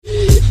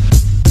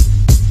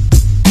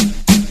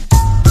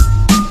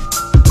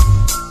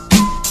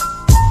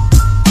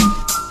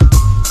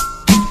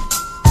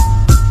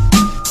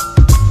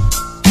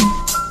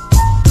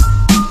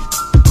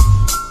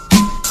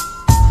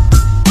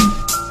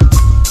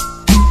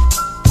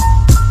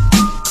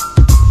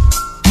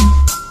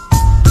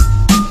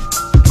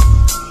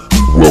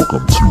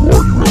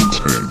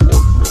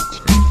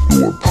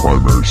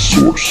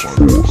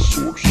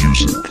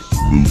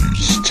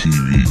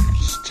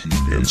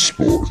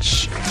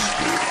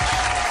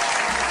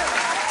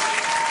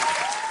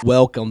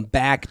Welcome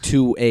back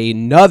to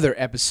another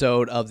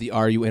episode of the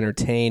Are You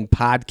Entertained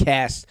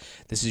podcast.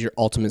 This is your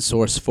ultimate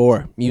source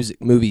for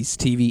music, movies,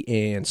 TV,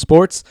 and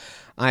sports.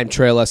 I'm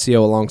Trey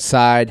Alessio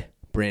alongside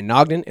Brandon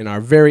Ogden in our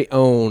very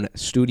own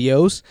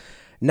studios.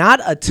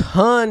 Not a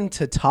ton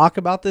to talk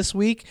about this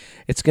week.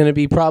 It's going to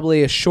be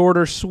probably a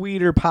shorter,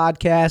 sweeter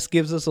podcast.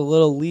 Gives us a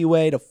little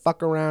leeway to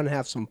fuck around and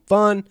have some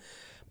fun.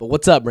 But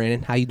what's up,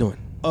 Brandon? How you doing?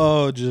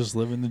 Oh, just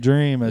living the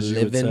dream, as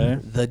you would say.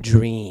 Living the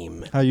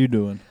dream. How you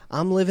doing?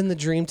 I'm living the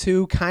dream,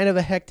 too. Kind of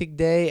a hectic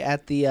day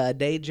at the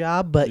day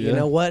job, but you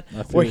know what?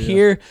 We're you.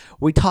 here.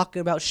 We're talking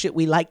about shit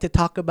we like to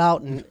talk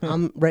about, and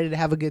I'm ready to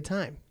have a good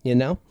time, you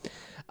know?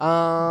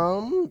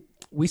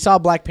 We saw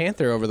Black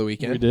Panther over the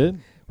weekend. We did.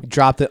 We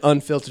dropped the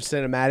unfiltered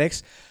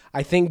cinematics.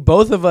 I think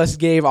both of us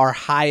gave our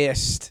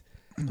highest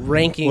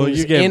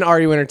rankings in Are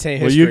You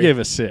Entertained history. Well, you gave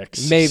a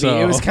 6. Maybe. So.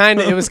 It was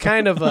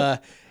kind of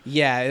a,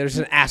 yeah, there's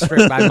an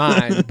asterisk by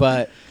mine,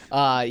 but...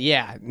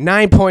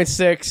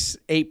 9.6,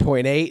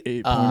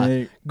 8.8.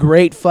 8.8.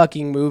 Great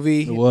fucking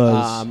movie. It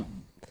was.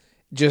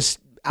 Just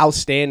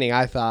outstanding,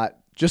 I thought.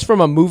 Just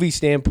from a movie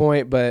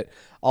standpoint, but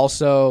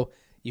also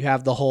you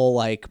have the whole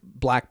like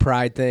Black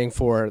Pride thing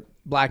for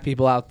black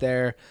people out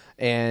there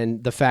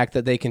and the fact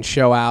that they can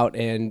show out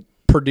and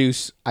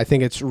produce. I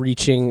think it's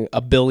reaching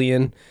 1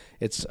 billion.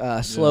 It's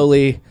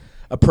slowly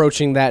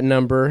approaching that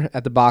number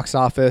at the box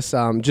office.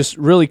 Just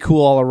really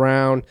cool all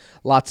around.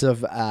 Lots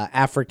of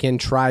African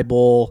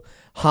tribal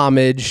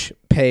homage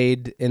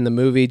paid in the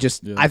movie.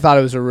 I thought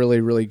it was a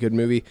really, really good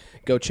movie.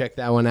 Go check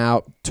that one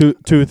out.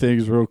 Two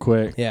things real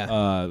quick.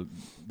 Yeah.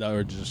 That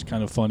were just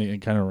kind of funny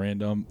and kind of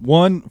random.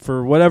 One,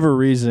 for whatever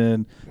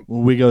reason,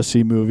 when we go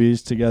see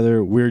movies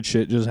together, weird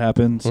shit just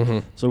happens. Mm-hmm.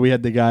 So we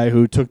had the guy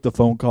who took the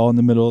phone call in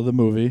the middle of the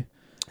movie.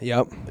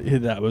 Yep.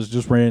 That was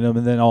just random.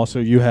 And then also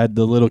you had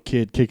the little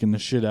kid kicking the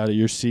shit out of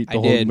your seat the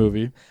whole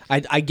movie. I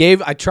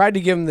tried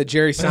to give him the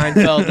Jerry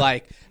Seinfeld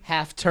like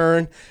half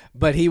turn,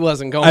 but he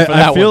wasn't going for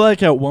that one. I feel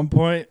like at one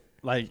point,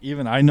 like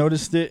even I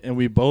noticed it and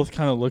we both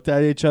kind of looked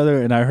at each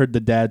other and I heard the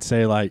dad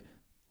say like,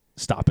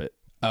 stop it.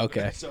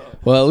 Okay.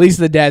 Well, at least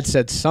the dad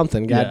said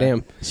something. Goddamn.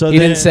 Yeah. So he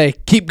didn't say,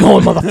 keep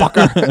going,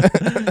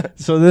 motherfucker.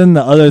 So then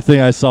the other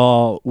thing I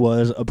saw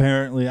was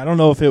apparently, I don't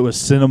know if it was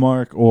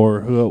Cinemark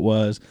or who it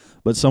was,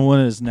 but someone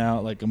is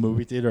now, like a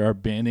movie theater, are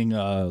banning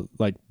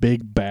like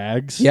big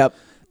bags. Yep.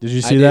 Did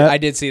you see that? I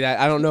did see that.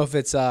 I don't know if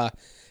it's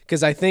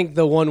because I think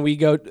the one we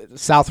go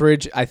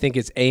Southridge, I think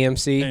it's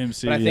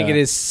AMC, but I think it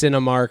is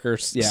Cinemark or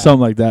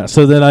something like that.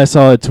 So then I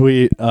saw a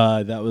tweet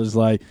that was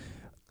like,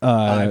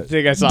 I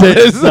think I saw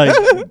this. Like,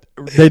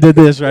 they did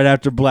this right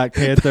after Black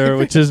Panther,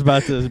 which is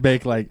about to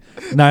make like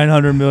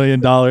 $900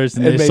 million, and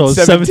they sold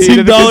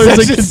 $17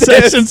 a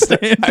concession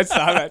stand. I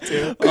saw that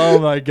too. Oh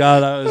my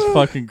god, I was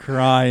fucking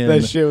crying.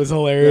 That shit was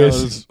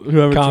hilarious.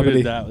 Whoever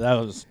comedy tweeted that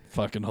was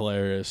fucking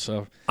hilarious.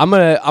 So I'm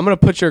gonna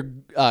put your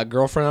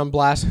girlfriend on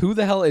blast. Who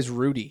the hell is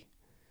Rudy?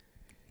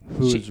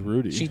 Who is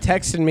Rudy? She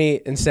texted me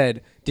and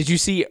said, "Did you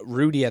see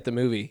Rudy at the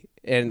movie?"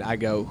 And I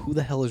go, who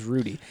the hell is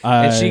Rudy?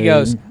 And she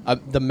goes,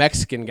 the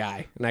Mexican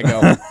guy. And I go,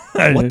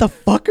 what the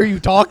fuck are you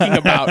talking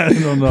about? I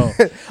don't know.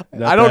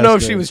 I don't know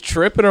if she was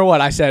tripping or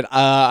what. I said,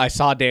 I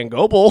saw Dan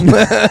Goebel.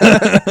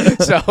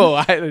 So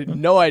I had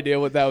no idea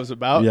what that was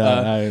about.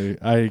 Yeah,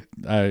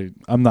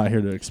 I'm not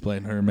here to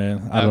explain her,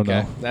 man. I don't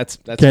know. That's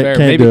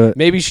fair.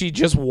 Maybe she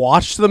just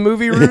watched the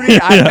movie Rudy.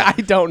 I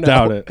don't know.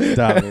 Doubt it.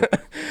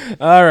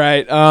 All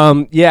right.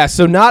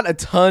 So not a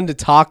ton to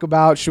talk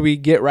about. Should we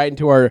get right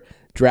into our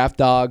draft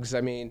dogs? I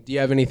mean, do you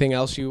have anything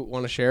else you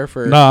want to share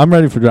for? No, I'm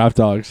ready for draft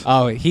dogs.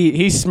 Oh,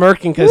 he's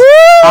smirking because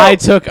I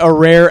took a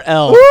rare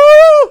L,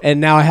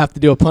 and now I have to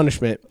do a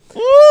punishment.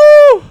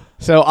 Woo!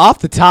 So off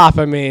the top,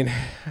 I mean,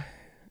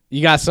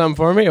 you got something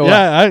for me? Or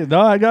yeah,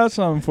 I got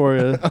something for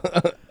you.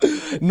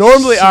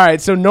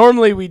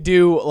 Normally we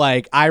do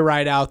like I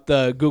write out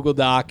the Google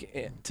Doc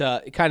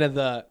to kind of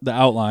the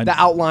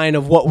outline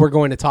of what we're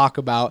going to talk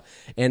about,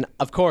 and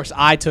of course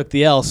I took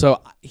the L, so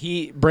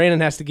Brandon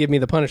has to give me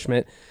the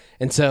punishment.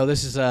 And so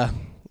this is a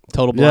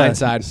total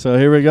blindside. So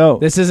here we go.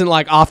 This isn't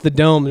like off the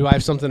dome. Do I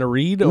have something to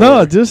read? Or?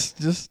 No,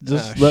 just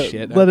let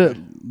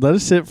it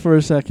sit for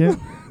a second.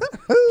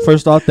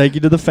 First off, thank you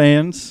to the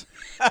fans.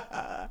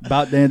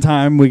 About damn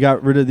time we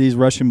got rid of these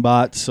Russian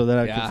bots so that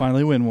I could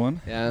finally win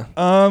one. Yeah.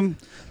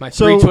 My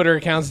 3 Twitter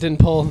accounts didn't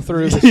pull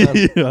through this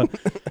time. Yeah.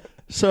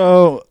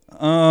 So,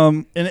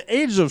 in the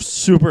age of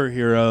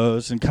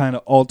superheroes and kind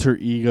of alter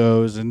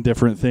egos and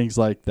different things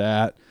like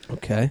that.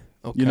 Okay.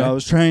 You know, I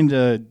was trying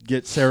to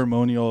get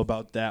ceremonial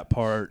about that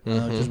part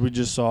because we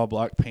just saw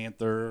Black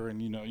Panther,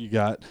 and you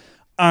got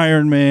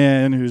Iron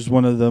Man, who's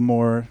one of the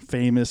more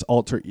famous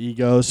alter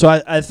egos. So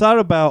I thought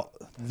about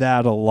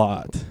that a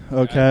lot.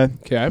 Okay.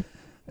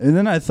 And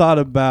then I thought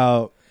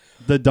about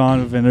the dawn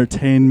of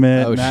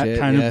entertainment, and that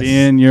kind of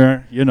being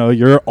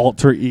your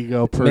alter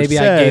ego per se. Maybe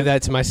I gave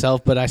that to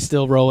myself, but I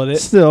still roll with it.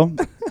 Still.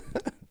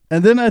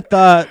 And then I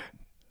thought,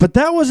 but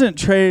that wasn't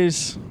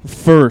Trey's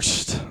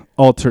first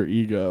alter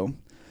ego.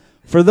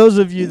 For those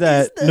of you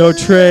that know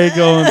Trey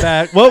going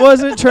back, what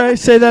was it, Trey?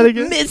 Say that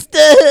again. Mr.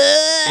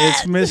 Hood.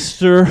 It's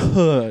Mr.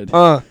 Hood.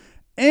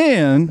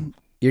 And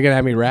You're going to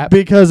have me rap?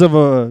 because of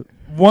a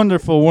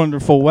wonderful,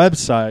 wonderful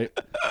website,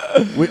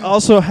 we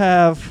also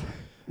have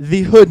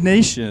the Hood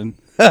Nation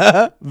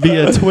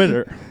via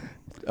Twitter.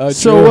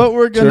 So true, what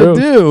we're going to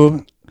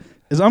do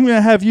is I'm going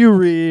to have you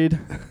read.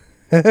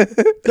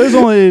 There's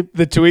only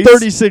the tweets?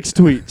 36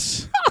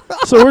 tweets.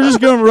 So we're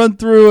just going to run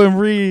through and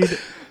read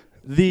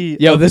the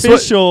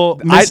official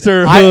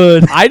Mr.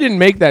 Hood. I didn't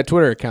make that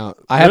Twitter account.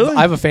 I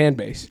have a fan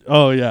base.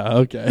 Oh, yeah.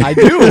 Okay. I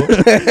do.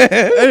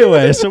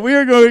 Anyway, so we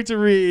are going to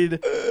read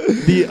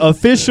the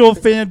official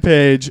fan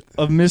page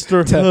of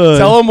Mr. Hood.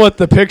 Tell them what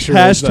the picture is.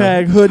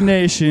 Hashtag Hood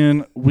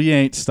Nation, we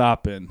ain't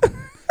stopping.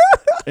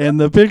 And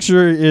the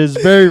picture is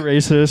very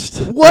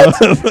racist. What?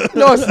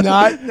 No, it's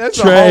not. That's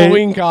a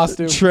Halloween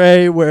costume.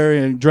 Trey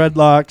wearing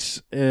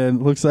dreadlocks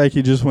and looks like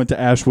he just went to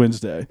Ash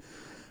Wednesday.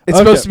 It's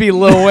supposed to be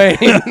Lil Wayne.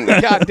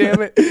 God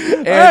damn it.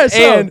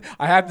 And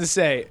I have to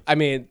say, I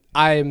mean,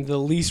 I am the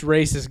least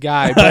racist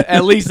guy, but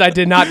at least I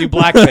did not do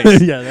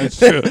blackface. Yeah, that's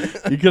true.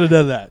 You could have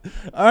done that.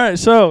 All right,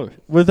 so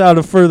without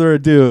a further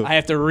ado. I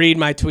have to read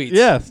my tweets.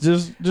 Yeah,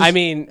 just I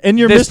mean, in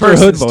your this Mr.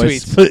 Hood person's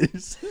voice,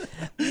 tweets. please.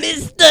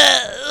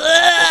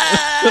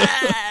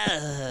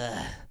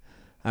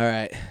 All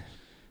right.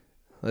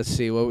 Let's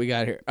see what we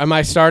got here. Am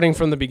I starting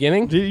from the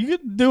beginning? You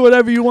can do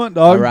whatever you want,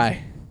 dog. All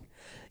right.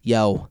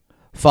 Yo,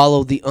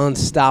 follow the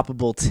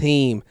unstoppable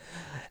team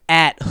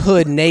at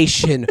Hood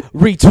Nation.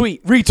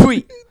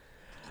 Retweet.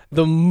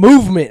 The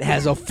movement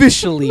has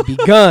officially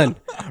begun.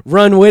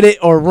 Run with it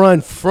or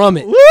run from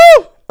it.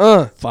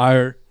 Woo!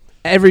 Fire.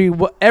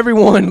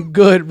 Everyone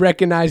good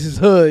recognizes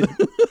Hood.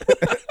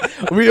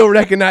 Real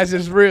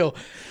recognizes real.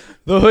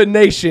 The Hood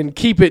Nation,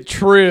 keep it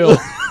trill.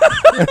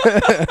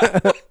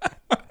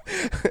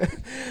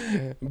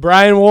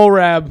 Brian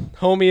Woolrab,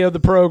 homie of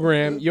the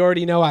program. You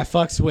already know I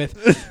fucks with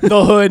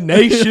the Hood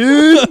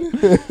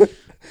Nation.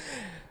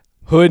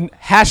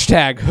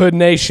 Hashtag Hood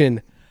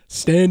Nation.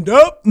 Stand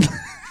up.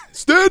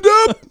 Stand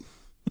up.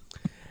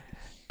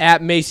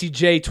 At Macy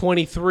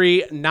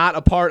J23, not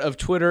a part of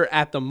Twitter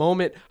at the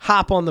moment.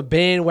 Hop on the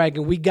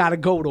bandwagon. We got to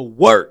go to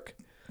work.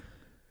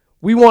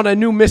 We want a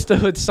new Mr.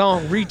 Hood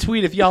song.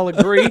 Retweet if y'all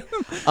agree.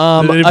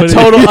 A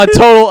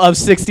total of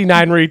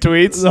 69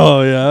 retweets.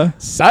 Oh, yeah.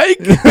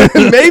 Psych.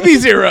 Maybe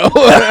 0.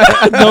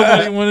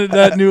 Nobody wanted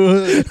that new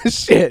Hood.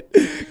 Shit.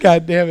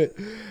 God damn it.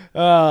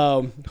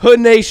 Hood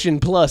Nation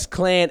plus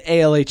Clan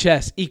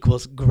ALHS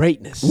equals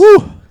greatness.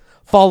 Woo.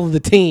 Follow the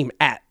team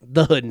at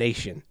the Hood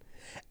Nation.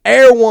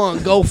 Air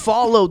One, go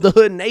follow the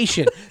Hood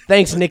Nation.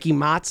 Thanks, Nikki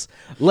Motz.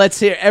 Let's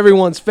hear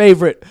everyone's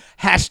favorite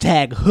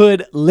hashtag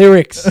Hood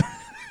lyrics.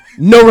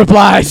 No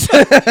replies.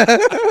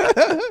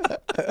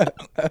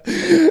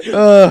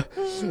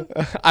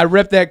 I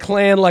rep that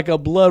clan like a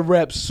blood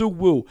rep.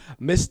 Suwoo,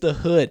 Mr.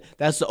 Hood.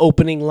 That's the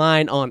opening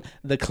line on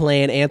the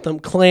clan anthem.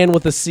 Clan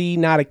with a C,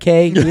 not a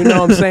K. You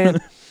know what I'm saying?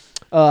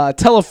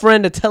 Tell a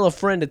friend to tell a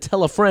friend to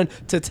tell a friend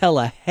to tell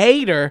a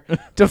hater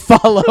to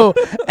follow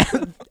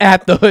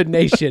at the Hood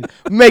Nation.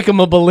 Make them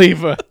a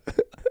believer.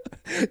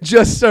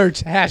 Just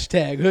search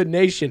hashtag Hood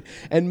Nation,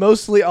 and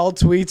mostly all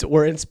tweets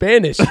were in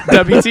Spanish.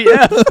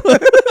 WTF.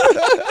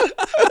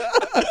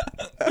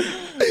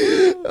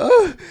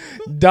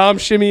 Dom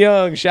Shimmy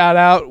Young, shout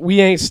out.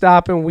 We ain't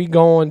stopping. We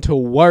going to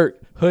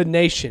work. Hood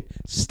Nation,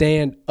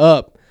 stand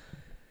up.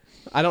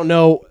 I don't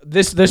know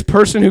this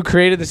person who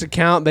created this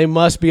account. They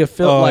must be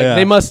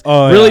they must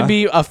really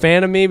be a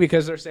fan of me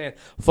because they're saying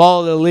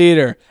follow the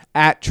leader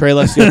at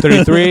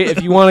TreyLessio33.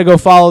 If you want to go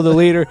follow the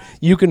leader,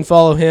 you can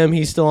follow him.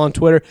 He's still on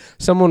Twitter.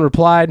 Someone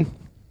replied,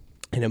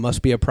 and it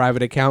must be a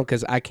private account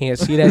because I can't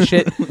see that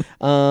shit.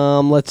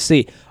 Let's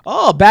see.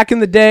 Oh, back in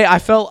the day, I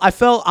felt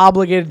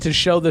obligated to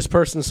show this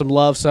person some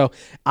love, so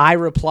I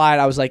replied.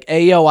 I was like,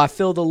 "Hey yo, I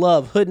feel the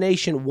love. Hood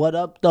Nation, what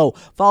up though?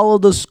 Follow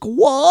the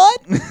squad."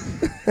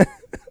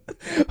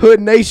 Hood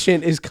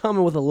Nation is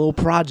coming with a little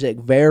project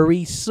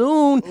very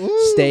soon.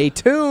 Ooh. Stay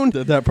tuned.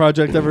 Did that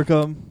project ever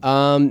come?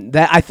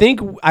 That I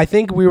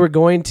think we were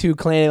going to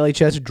Clan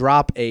LHS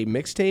drop a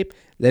mixtape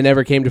that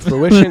never came to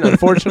fruition,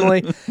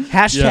 unfortunately.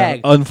 Hashtag.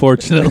 Yeah,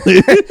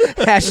 unfortunately.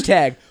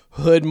 Hashtag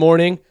Hood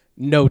Morning.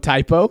 No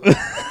typo.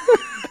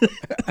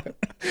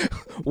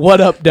 What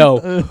up, though?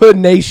 Hood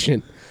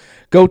Nation.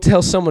 Go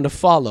tell someone to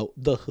follow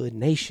the Hood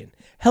Nation.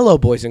 Hello,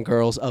 boys and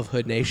girls of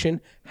Hood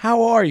Nation.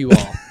 How are you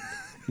all?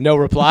 No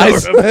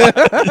replies.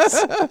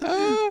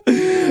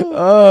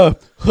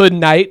 Hood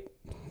Night.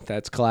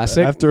 That's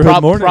classic. After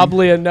Hood Morning.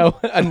 Probably a no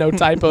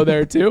typo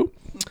there too.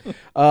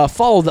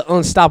 Follow the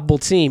unstoppable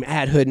team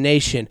at Hood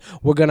Nation.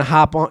 We're gonna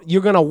hop on.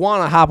 You're gonna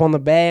want to hop on the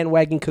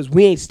bandwagon because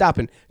we ain't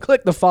stopping.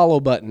 Click the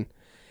follow button,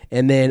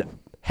 and then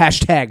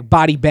hashtag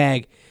body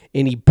bag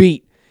any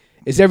beat.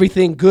 Is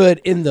everything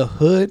good in the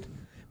hood?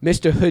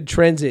 Mr. Hood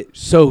trends it.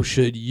 So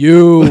should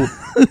you.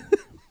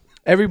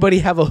 Everybody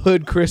have a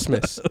hood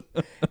Christmas.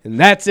 And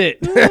that's it.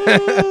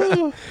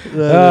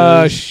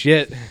 Oh,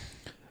 shit.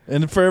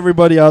 And for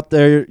everybody out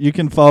there, you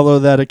can follow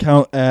that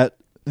account at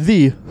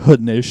The Hood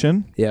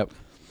Nation. Yep.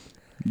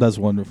 That's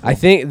wonderful. I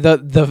think the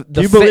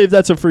Do you believe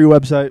that's a free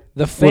website?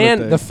 the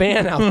What a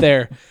fan out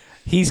there,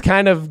 he's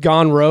kind of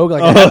gone rogue.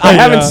 Like I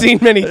haven't seen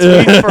many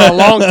tweets for a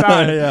long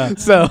time. Yeah.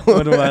 So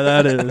Wonder why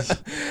that is.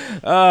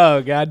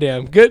 oh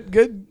goddamn,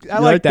 good. I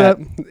like that.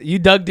 You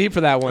dug deep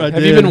for that one.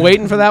 Have you been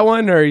waiting for that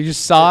one, or you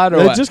just saw it, or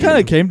It what? just kind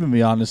of came to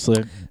me,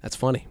 honestly. That's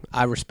funny.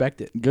 I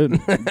respect it. Good.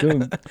 I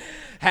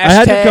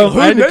Hashtag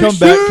had to come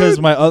back Hood because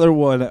my other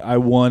one I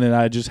won, and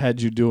I just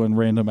had you doing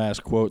random ass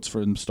quotes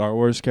from Star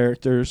Wars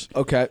characters.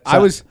 Okay,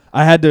 So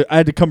I had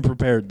to come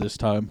prepared this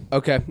time.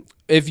 okay.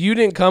 If you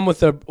didn't come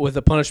with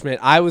a punishment,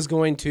 I was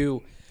going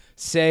to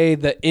say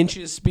the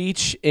inches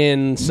speech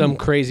in some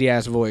crazy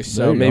ass voice.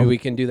 There So you maybe go. we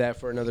can do that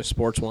for another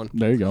sports one.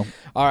 There you go.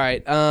 All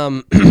right.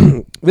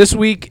 This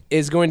week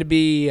is going to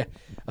be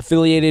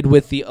affiliated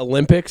with the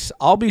Olympics.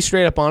 I'll be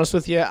straight up honest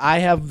with you. I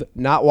have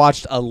not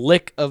watched a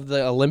lick of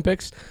the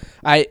Olympics.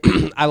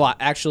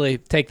 Actually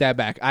take that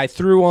back. I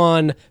threw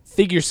on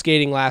figure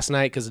skating last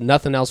night because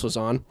nothing else was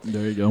on.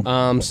 There you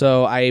go.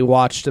 So I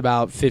watched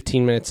about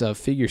 15 minutes of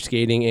figure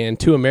skating, and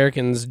 2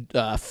 Americans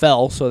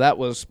fell, so that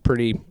was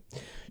pretty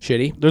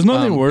shitty. There's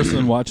nothing worse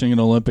than watching an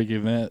Olympic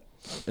event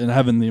and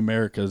having the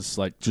Americas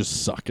like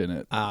just suck in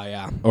it, Oh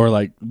yeah. or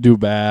like do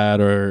bad,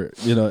 or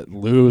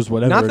lose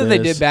whatever. Not that it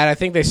they is. did bad. I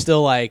think they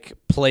still like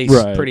placed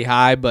Right. pretty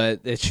high,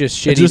 but it's just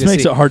shitty. It just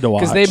makes it hard to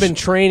watch because they've been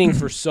training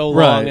for so long,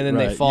 Right, and then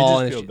right. they You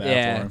fall. just And feel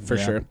bad for 'em,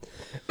 yeah. sure.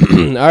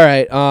 All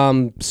right.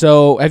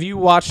 So have you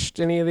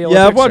watched any of the Olympics?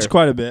 Yeah, I've watched or-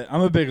 quite a bit.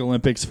 I'm a big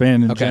Olympics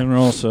fan in Okay.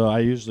 general, so I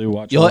usually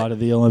watch You'll- a lot of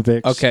the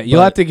Olympics. Okay, you'll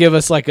but- have to give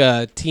us like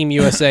a Team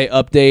USA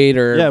update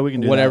or Yeah, we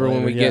can do that whatever when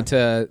later, we yeah. get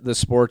to the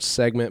sports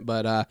segment.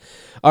 But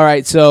all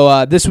right,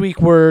 so this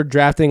week we're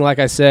drafting, like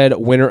I said,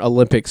 Winter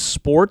Olympic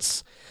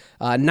sports.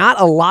 Not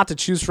a lot to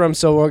choose from,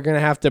 so we're gonna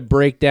have to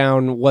break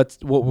down what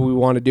we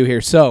want to do here.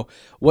 So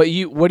what do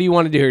you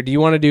want to do here? Do you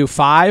want to do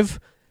five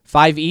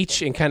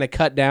each and kind of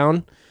cut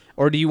down,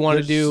 or do you want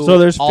to do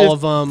there's all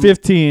of them?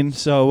 15.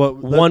 So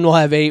One will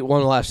have 8,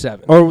 one will have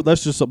 7. or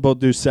let's just both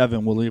do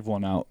 7. We'll leave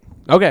one out.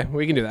 Okay,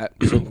 we can do that.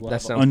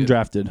 That sounds good.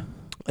 Undrafted.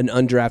 An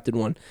undrafted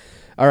one.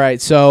 All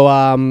right, so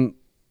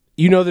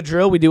you know the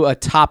drill. We do a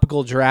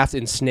topical draft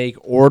in snake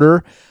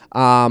order.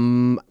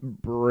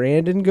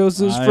 Brandon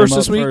goes I am first up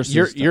this week. first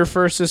this You're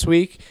first this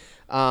week.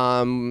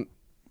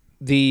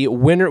 The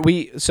winner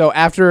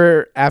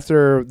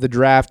after the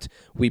draft,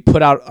 we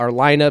put out our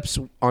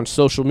lineups on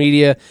social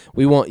media.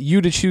 We want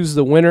you to choose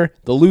the winner.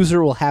 The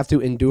loser will have to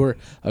endure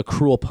a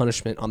cruel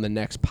punishment on the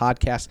next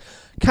podcast,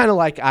 kind of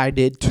like I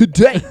did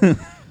today.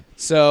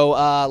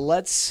 So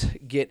let's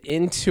get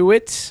into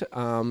it.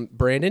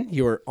 Brandon,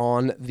 you're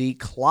on the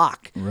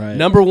clock. Right.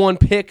 Number 1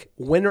 pick,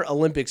 Winter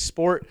Olympic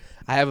sport.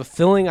 I have a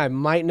feeling I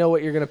might know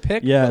what you're going to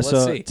pick. Yeah, but let's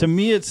so see. to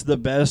me, it's the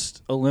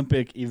best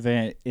Olympic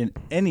event in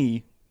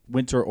any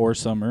winter or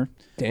summer.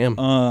 Damn.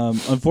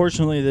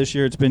 Unfortunately, this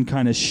year it's been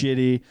kind of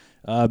shitty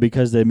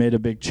because they made a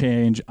big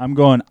change. I'm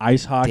going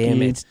ice hockey.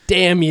 Damn it.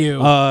 Damn you.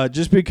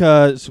 Just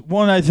because,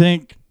 one, I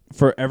think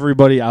for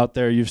everybody out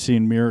there, you've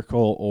seen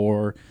Miracle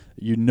or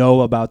you know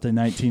about the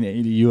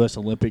 1980 U.S.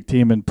 Olympic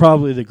team and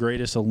probably the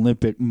greatest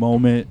Olympic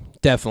moment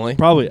Definitely.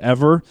 probably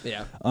ever.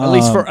 Yeah. At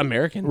least for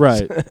Americans.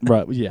 Right,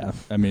 right. Yeah,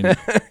 I mean,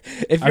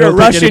 If I you're a don't think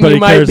Russian, anybody you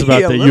might cares be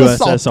about a the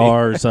little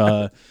salty.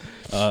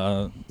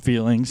 USSR's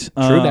feelings.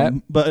 True that.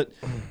 But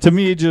to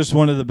me, just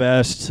one of the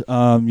best.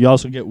 You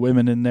also get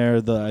women in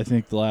there. I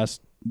think the last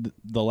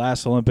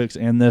Olympics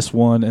and this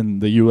one, and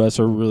the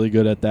U.S. are really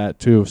good at that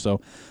too. So,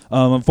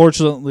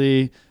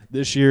 unfortunately,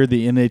 this year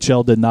the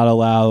NHL did not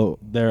allow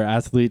their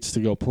athletes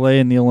to go play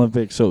in the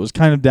Olympics, so it was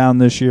kind of down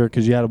this year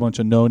because you had a bunch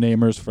of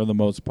no-namers for the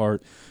most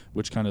part,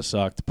 which kind of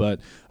sucked.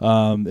 But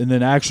and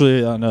then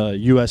actually on a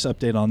U.S.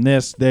 update on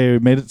this, they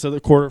made it to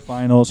the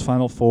quarterfinals,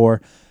 Final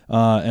Four,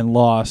 and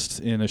lost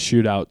in a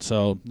shootout.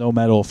 So no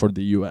medal for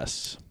the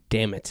U.S.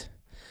 Damn it.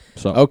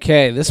 So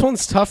Okay, this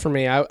one's tough for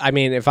me. I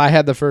mean, if I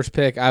had the first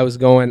pick, I was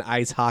going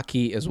ice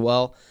hockey as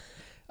well.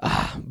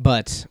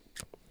 But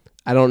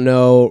I don't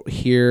know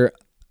here.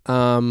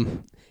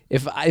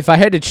 If I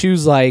had to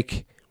choose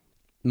like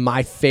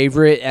my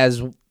favorite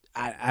as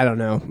I don't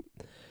know.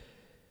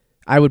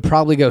 I would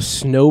probably go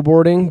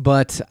snowboarding,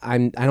 but I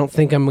don't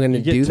think I'm going to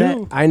You get do that.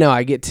 two. I know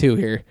I get 2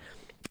 here.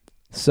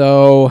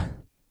 So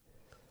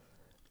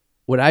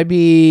would I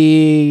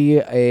be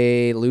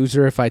a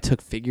loser if I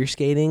took figure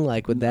skating?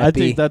 Like, would that I be?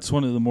 think that's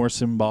one of the more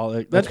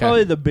symbolic. That's Okay.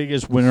 probably the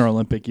biggest Winter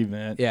Olympic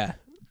event Yeah.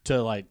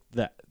 to like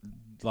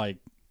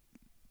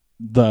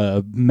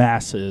the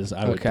masses.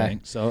 I would Okay.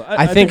 think. So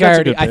I think that's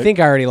a I good pick. think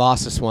I already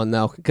lost this one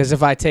though, because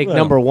if I take Well.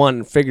 number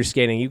 1 figure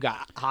skating, you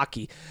got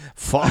hockey.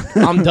 Fuck,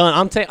 I'm done.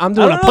 I'm doing I a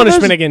don't know,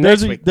 punishment again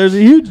next week. There's a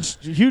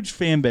huge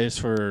fan base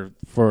for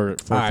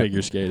right.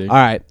 figure skating. All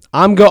right,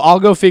 I'll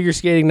go figure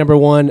skating number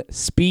 1,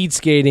 speed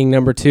skating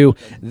number 2.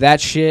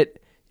 That shit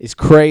is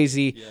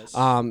crazy. Yes.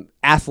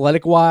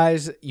 Athletic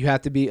wise, you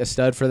have to be a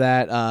stud for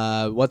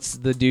that. What's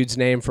the dude's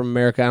name from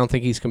America? I don't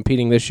think he's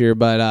competing this year,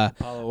 but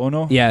Paulo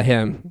Ono. yeah,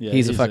 him. Yeah,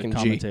 he's a fucking G.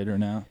 commentator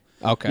now.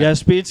 Okay. Yeah,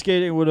 speed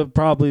skating would have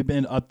probably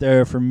been up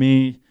there for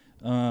me.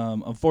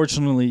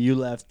 Unfortunately, you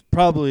left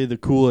probably the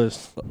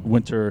coolest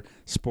winter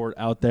sport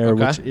out there,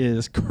 Okay. which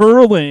is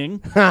curling.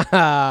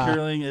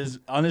 Curling is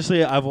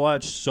honestly, I've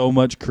watched so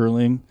much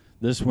curling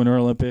this Winter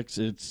Olympics.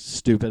 It's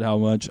stupid how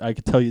much. I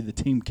could tell you the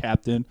team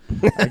captain.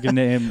 I can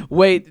name.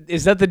 Wait,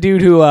 is that the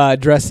dude who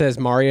dressed as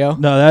Mario?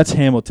 No, that's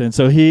Hamilton.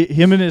 So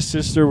him and his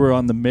sister were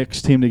on the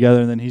mixed team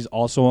together, and then he's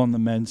also on the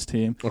men's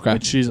team. Okay.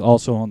 And she's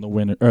also on the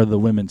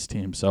women's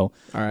team. So,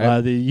 All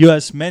right. the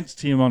U.S. men's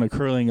team on a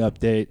curling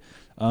update.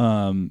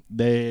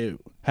 They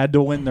had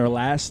to win their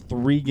last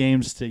 3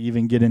 games to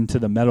even get into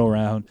the medal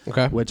round.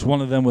 Okay. Which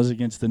one of them was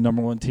against the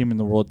number 1 team in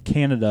the world,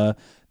 Canada.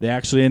 They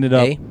actually ended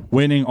up A?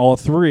 winning all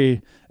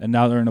 3, and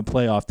now they're in a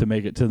playoff to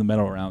make it to the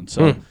medal round.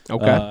 So,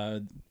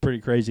 okay. Pretty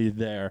crazy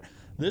there.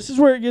 This is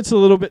where it gets a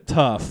little bit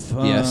tough.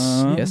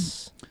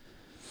 Yes.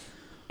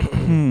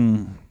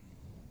 And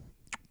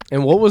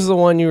what was the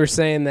one you were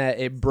saying that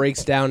it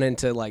breaks down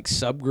into like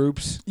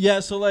subgroups? Yeah,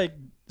 so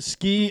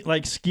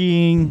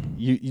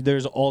skiing,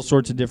 there's all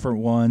sorts of different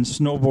ones.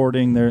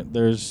 Snowboarding,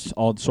 there's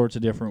all sorts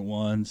of different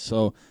ones.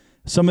 So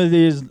some of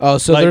these, Oh,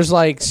 so there's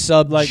like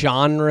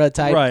sub-genre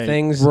type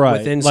things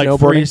within like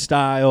snowboarding?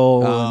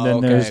 freestyle, and then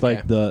okay, there's okay.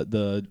 like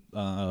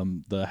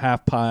the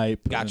half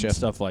pipe Gotcha. and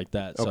stuff like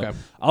that. So Okay.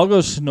 I'll go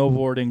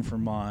snowboarding for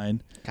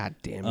mine. God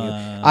damn you.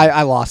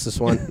 I lost this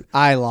one.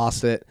 I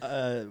lost it.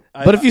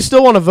 But If you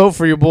still want to vote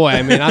for your boy,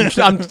 I mean,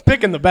 I'm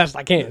picking the best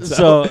I can.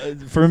 So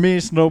for me,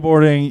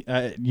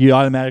 snowboarding, you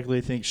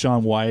automatically think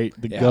Shaun White,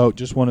 the GOAT,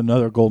 just won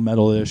another gold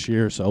medal this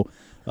year. So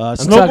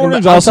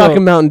snowboarding's I'm also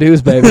talking Mountain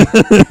Dews, baby.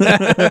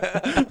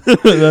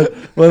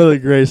 one of the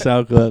great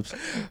sound clips.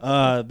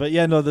 But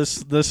yeah, no, this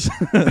that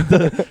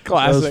was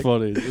Classic.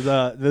 funny.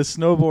 The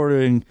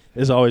snowboarding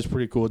is always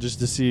pretty cool just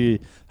to see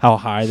how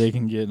high they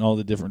can get and all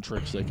the different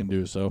tricks they can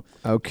do. So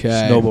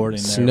Okay.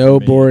 Snowboarding there for me.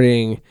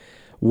 Snowboarding.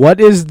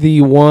 What is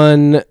the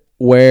one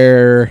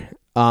where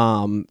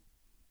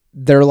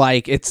they're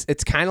like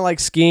it's kind of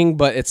like skiing,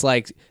 but it's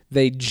like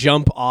they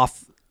jump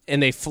off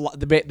and they fly,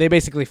 they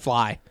basically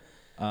fly.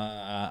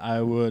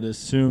 I would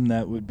assume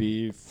that would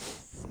be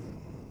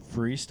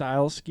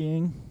freestyle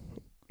skiing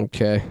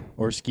Okay.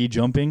 or ski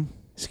jumping.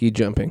 Ski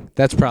jumping.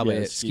 That's probably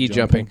Yeah, it. ski Ski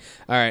jumping.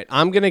 All right.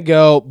 I'm going to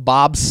go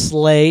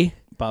bobsleigh.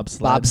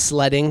 Bobsled.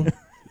 Bobsledding.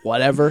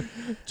 Whatever.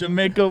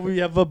 Jamaica, we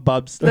have a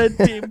bobsled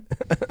team.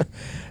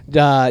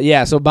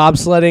 Yeah, so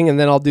bobsledding, and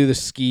then I'll do the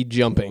ski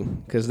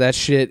jumping because that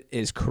shit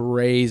is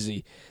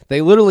crazy.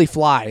 They literally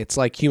fly. It's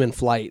like human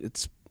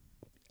flight.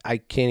 I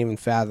can't even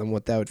fathom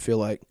what that would feel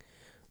like.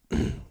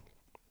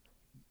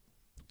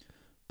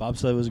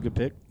 Bobsled was a good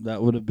pick.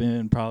 That would have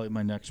been probably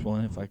my next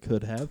one if I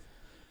could have.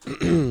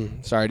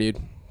 Sorry, dude.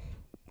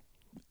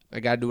 I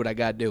got to do what I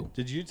got to do.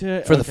 Did you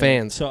take For the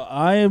fans. So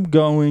I am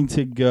going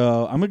to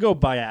go. I'm gonna go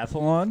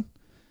biathlon.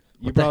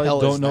 You What the probably hell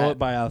is don't know that? what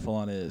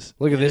biathlon is.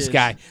 Look at It this is-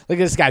 guy. Look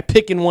at this guy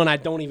picking one I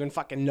don't even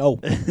fucking know.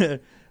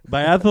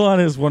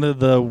 Biathlon is one of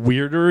the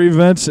weirder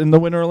events in the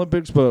Winter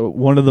Olympics, but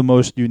one of the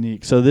most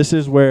unique. So this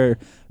is where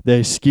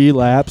they ski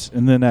laps,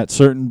 and then at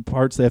certain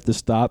parts they have to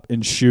stop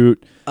and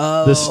shoot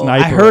the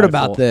sniper I heard rifle.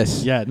 about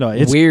this. Yeah, no,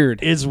 it's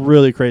Weird. It's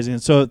really crazy.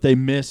 And so if they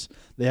miss,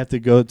 they have to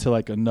go to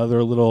like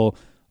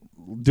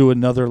do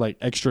another like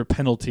extra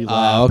penalty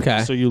lap.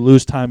 okay. So you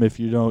lose time if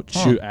you don't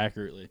shoot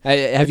accurately.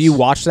 Hey, have you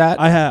watched that?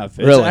 I have.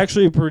 It's Really?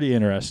 actually pretty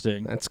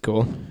interesting. That's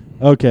cool.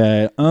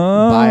 Okay.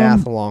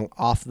 Biathlon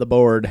off the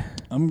board.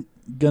 I'm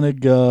gonna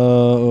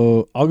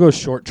go. I'll go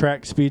short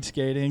track speed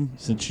skating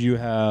since you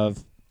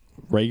have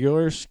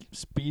regular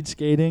speed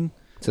skating.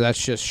 So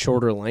that's just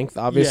shorter length,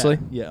 obviously.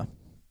 Yeah.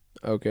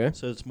 Okay.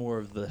 So it's more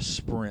of the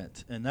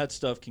sprint, and that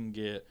stuff can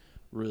get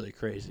really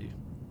crazy.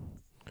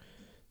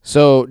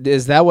 So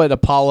is that what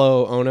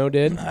Apollo Ono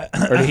did?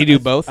 Or did he do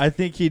both? I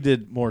think he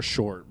did more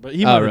short, but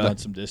he might have really? done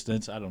some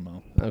distance. I don't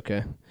know.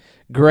 Okay.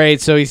 Great.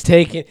 So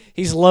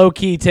he's low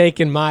key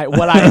taking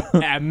what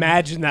I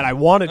imagine that I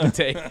wanted to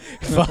take.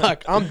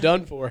 Fuck, I'm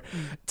done for.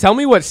 Tell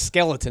me what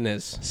skeleton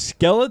is.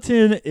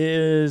 Skeleton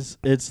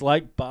it's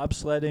like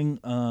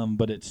bobsledding,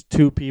 but it's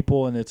 2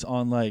 people, and it's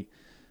on like,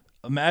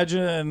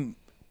 imagine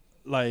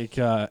like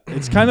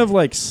it's kind of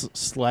like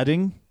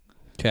sledding.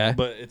 Okay.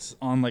 But it's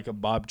on like a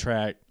bob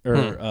track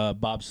or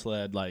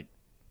bobsled like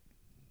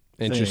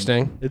thing.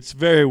 Interesting. It's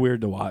very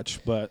weird to watch,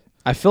 but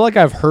I feel like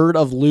I've heard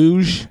of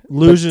luge.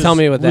 luge is, tell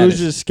me what that luge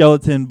is. is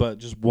skeleton, but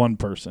just one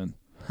person.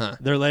 Huh.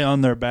 They lay on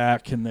their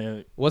back and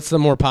they. What's the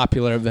more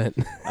popular event?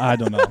 I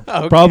don't know.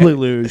 Okay. Probably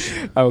luge.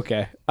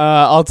 Okay.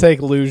 I'll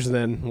take luge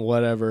then.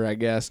 Whatever, I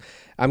guess.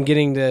 I'm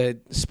getting to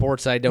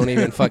sports I don't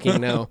even fucking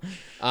know.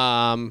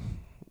 And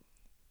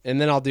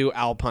then I'll do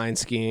alpine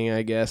skiing,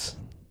 I guess.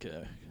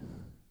 Okay.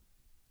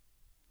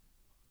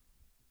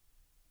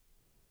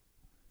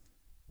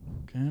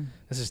 Okay.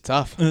 This is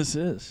tough. This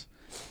is.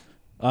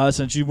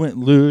 Since you went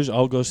luge,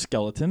 I'll go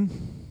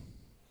skeleton.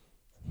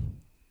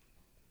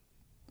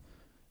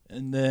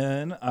 And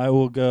then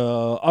I'll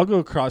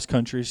go cross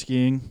country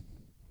skiing.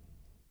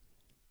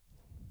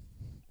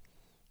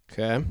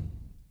 Okay.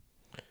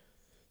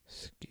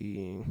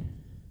 Skiing.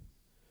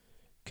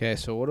 Okay,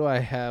 so what do I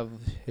have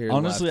here?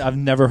 Honestly, left? I've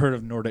never heard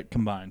of Nordic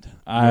Combined.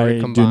 Nordic I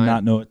do Combined.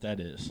 not know what that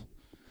is.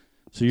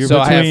 So you're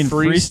So I have between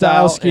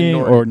freestyle freestyle skiing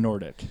and or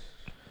Nordic.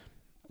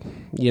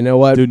 You know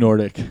what? Do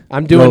Nordic.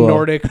 I'm doing YOLO.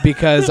 Nordic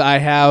because I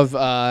have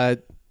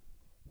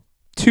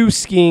 2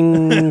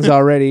 skiings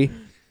already.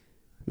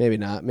 Maybe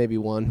not. Maybe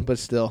 1, but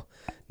still.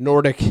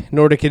 Nordic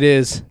it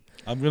is.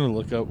 I'm going to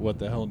look up what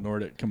the hell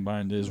Nordic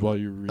Combined is while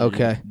you read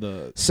Okay.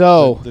 the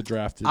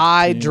drafted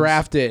I teams.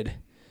 drafted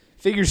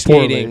figure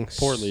skating.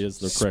 Poorly is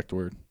the correct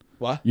word.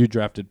 What? You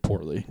drafted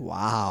poorly.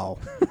 Wow.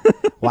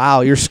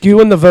 Wow, you're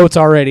skewing the votes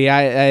already.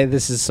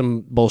 This is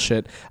some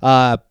bullshit.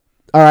 All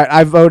right,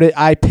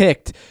 I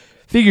picked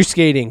figure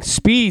skating,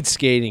 speed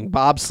skating,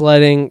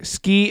 bobsledding,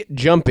 ski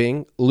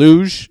jumping,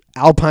 luge,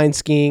 alpine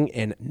skiing,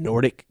 and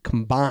Nordic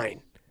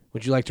combined.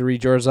 Would you like to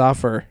read yours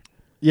off or?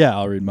 Yeah,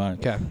 I'll read mine.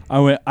 Okay. I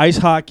went ice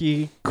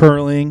hockey,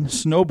 curling,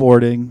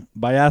 snowboarding,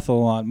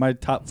 biathlon. My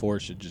top 4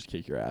 should just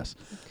kick your ass.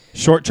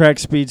 Short track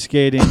speed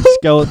skating,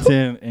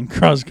 skeleton, and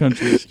cross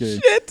country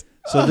skiing. Shit.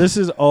 So this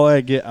is all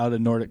I get out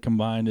of Nordic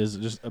Combined is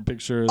just a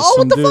picture of Oh,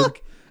 some what the dude.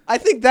 fuck? I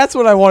think that's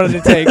what I wanted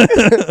to take.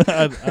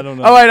 I don't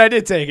know. Oh, wait, I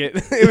did take it.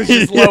 It was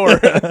just lower.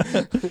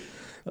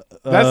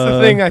 That's the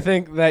thing I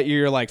think that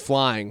you're like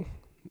flying.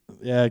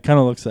 Yeah, it kind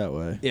of looks that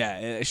way.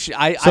 Yeah.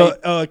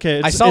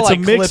 Okay. I saw it's like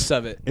a mix, clips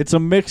of it. It's a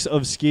mix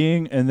of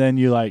skiing and then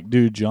you like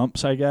do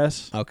jumps, I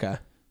guess. Okay.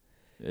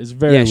 It's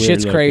very Yeah, weird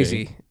shit's looking.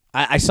 crazy.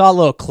 I saw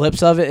little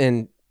clips of it,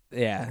 and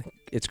yeah,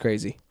 it's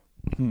crazy.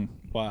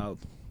 Wild.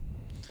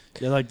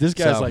 Yeah, like this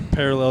guy's So- like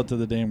parallel to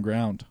the damn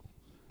ground.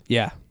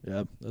 Yeah,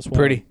 Yep, that's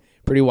wild.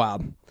 pretty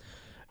wild.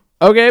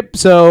 Okay,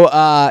 so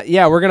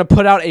yeah, we're gonna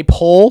put out a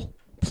poll.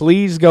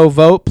 Please go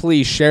vote.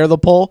 Please share the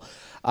poll.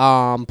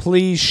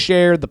 Please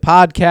share the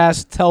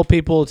podcast. Tell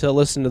people to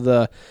listen to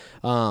the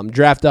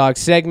Draft Dog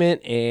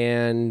segment,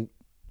 and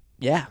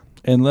yeah,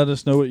 And let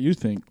us know what you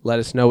think. let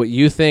us know what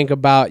you think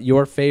about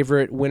your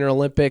favorite Winter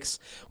Olympics.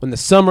 When the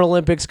Summer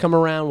Olympics come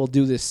around, we'll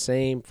do this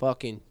same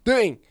fucking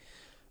thing.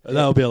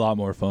 That'll be a lot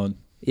more fun.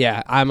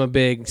 Yeah, I'm a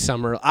big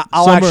summer.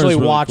 I'll Summer actually is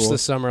really watch cool. the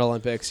Summer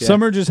Olympics. Yeah.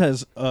 Summer just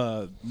has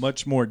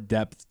much more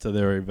depth to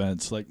their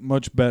events, like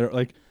much better.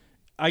 Like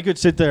I could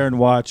sit there and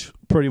watch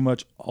pretty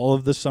much all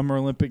of the Summer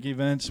Olympic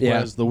events, Yeah.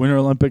 whereas the Winter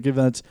Olympic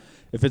events,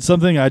 if it's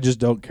something I just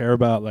don't care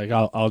about, like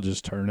I'll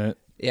just turn it.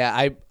 Yeah,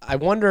 I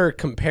wonder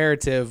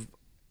comparative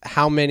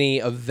how many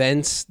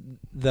events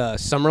the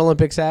Summer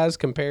Olympics has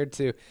compared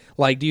to,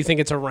 like, do you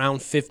think it's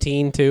around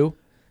 15 too?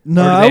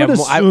 No, Or do they I would have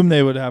more? assume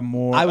they would have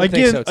more. I would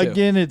again, think so, too.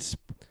 Again, it's.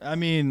 I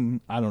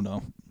mean, I don't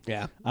know.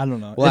 Yeah. I don't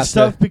know. Well, it's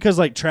that's tough because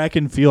like track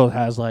and field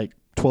has like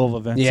 12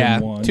 events Yeah,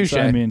 in one. touche. So,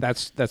 I mean,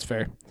 that's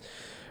fair.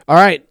 All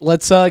right,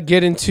 let's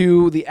get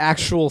into the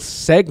actual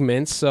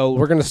segments. So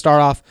we're gonna start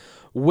off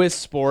with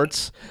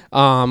sports.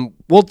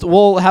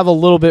 We'll have a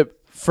little bit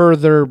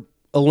further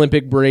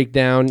Olympic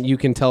breakdown. You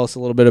can tell us a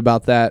little bit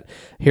about that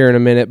here in a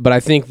minute. But I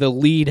think the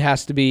lead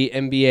has to be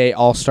NBA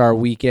All-Star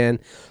Weekend.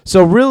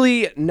 So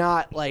really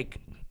not like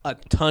a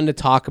ton to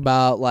talk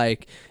about.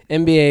 Like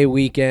NBA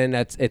weekend,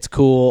 it's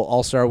cool.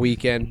 All-Star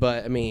Weekend,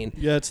 but I mean,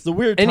 yeah, it's the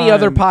weird. any time.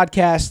 other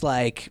podcast,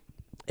 like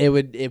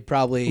it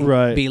probably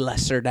Right. be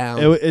lesser down.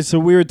 It's a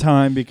weird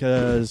time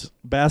because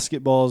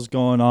basketball's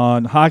going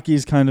on.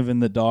 Hockey's kind of in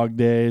the dog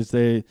days.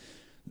 They,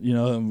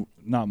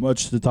 not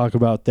much to talk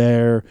about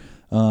there.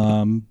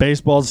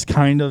 Baseball's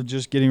kind of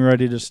just getting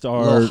ready to a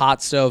start. little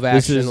hot stove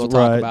action we'll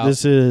talk about.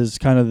 This is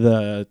kind of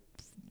the,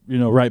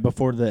 right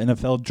before the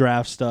NFL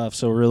draft stuff.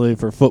 So really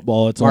for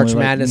football, it's March only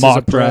like Madness is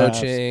mock drafts.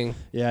 approaching.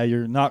 Yeah,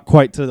 you're not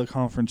quite to the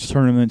conference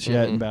tournaments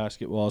yet Mm-mm. in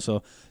basketball.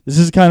 So this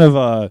is kind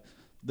of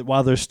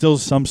while there's still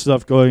some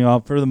stuff going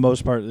on, for the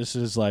most part, this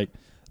is like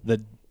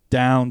the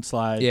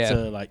downslide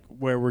to like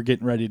where we're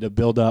getting ready to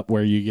build up,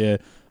 where you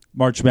get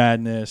March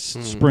Madness,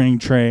 spring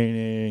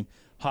training,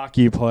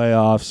 hockey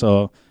playoffs.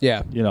 So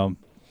Yeah.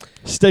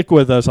 stick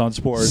with us on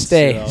sports.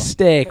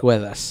 Stick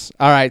with us.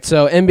 All right,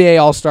 so NBA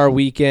All-Star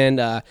Weekend.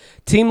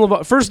 Team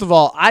LeBron. First of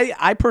all,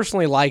 I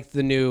personally liked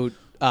the new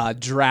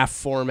draft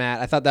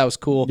format. I thought that was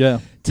cool. Yeah.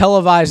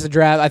 Televise the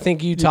draft. I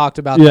think you talked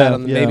about Yeah, that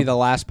on maybe the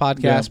last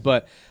podcast, Yeah.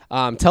 but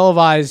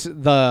televise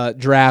the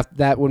draft.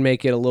 That would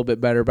make it a little bit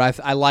better, but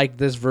I like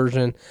this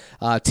version.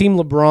 Team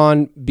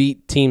LeBron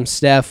beat Team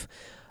Steph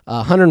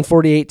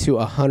 148 to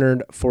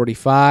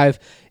 145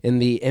 in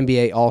the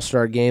NBA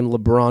All-Star game.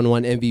 LeBron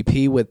won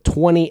MVP with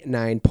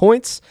 29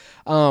 points.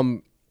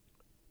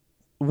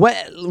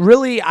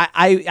 Really,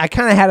 I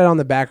kind of had it on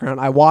the background.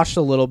 I watched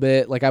a little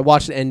bit. Like, I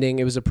watched the ending.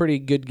 It was a pretty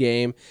good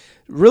game.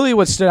 Really,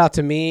 what stood out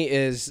to me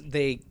is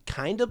they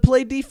kind of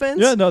played defense.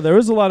 Yeah, no, there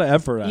was a lot of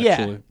effort,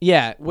 actually.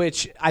 Yeah,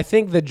 which I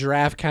think the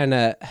draft kind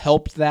of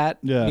helped that.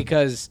 Yeah.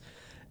 Because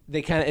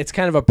it's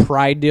kind of a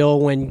pride deal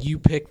when you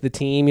pick the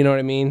team, you know what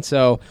I mean?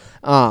 So,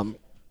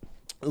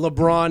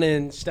 LeBron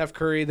and Steph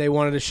Curry, they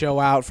wanted to show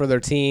out for their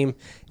team,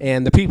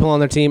 and the people on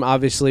their team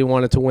obviously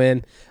wanted to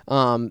win.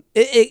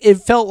 It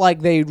felt like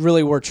they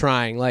really were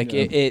trying. Like,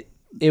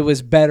 it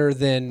was better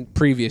than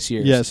previous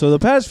years. Yeah, so the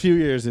past few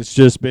years, it's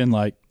just been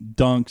like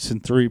dunks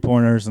and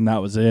 3-pointers, and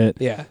that was it.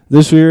 Yeah.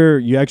 This year,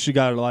 you actually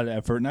got a lot of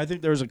effort, and I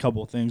think there was a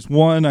couple of things.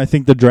 One, I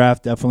think the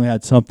draft definitely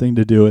had something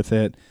to do with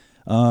it.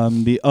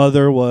 The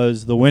other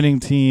was the winning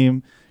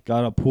team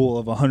got a pool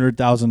of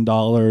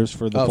 $100,000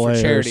 for the players.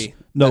 For charity.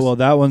 No,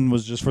 that one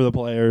was just for the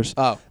players.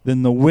 Oh.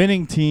 Then the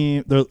winning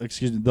team,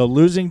 the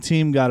losing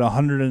team got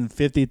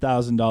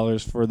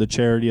 $150,000 for the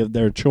charity of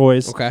their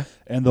choice. Okay.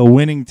 And the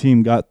winning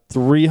team got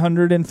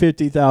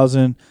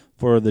 $350,000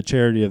 for the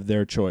charity of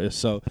their choice.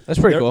 So that's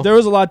pretty cool. There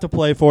was a lot to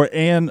play for,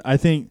 and I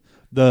think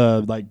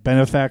the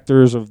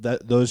benefactors of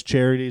those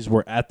charities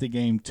were at the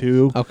game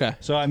too. Okay.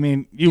 So I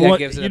mean, you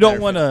don't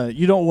want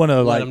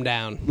to let them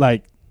down.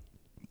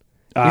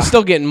 You're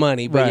still getting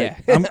money, but right.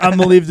 yeah. I'm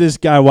gonna leave this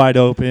guy wide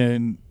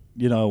open.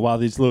 While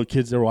these little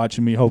kids are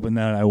watching me, hoping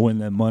that I win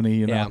them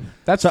money. Yeah,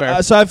 that's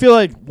fair. So I feel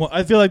like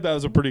that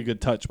was a pretty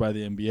good touch by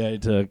the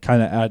NBA to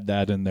kind of add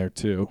that in there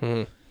too.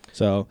 Mm-hmm.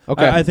 So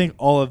okay. I think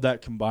all of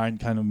that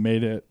combined kind of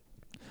made it.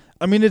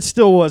 I mean, it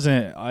still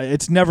wasn't.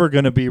 It's never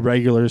going to be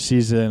regular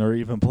season or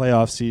even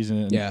playoff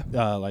season. Yeah.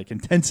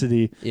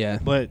 Intensity. Yeah.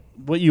 But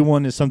what you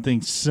want is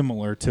something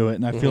similar to it,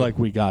 and I feel like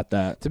we got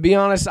that. To be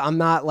honest, I'm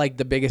not like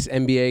the biggest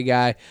NBA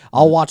guy.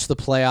 I'll watch the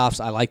playoffs.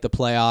 I like the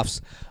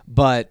playoffs,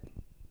 but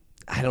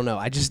I don't know.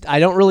 I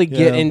don't really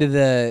get into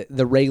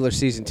the regular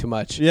season too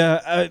much.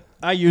 Yeah,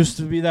 I used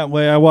to be that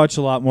way. I watch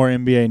a lot more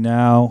NBA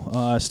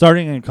now.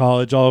 Starting in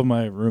college, all of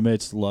my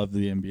roommates loved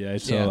the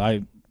NBA, so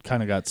I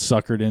kind of got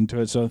suckered into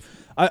it. So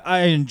I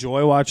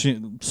enjoy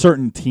watching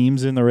certain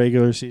teams in the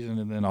regular season,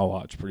 and then I'll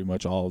watch pretty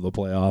much all of the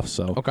playoffs.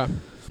 So okay,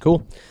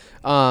 cool.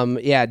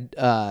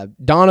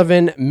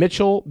 Donovan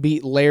Mitchell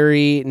beat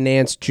Larry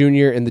Nance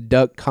Jr. in the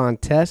dunk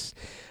contest.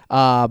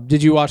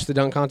 Did you watch the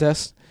dunk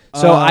contest?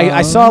 So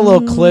I saw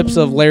little clips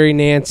of Larry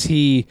Nance.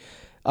 He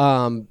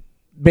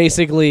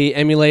basically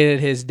emulated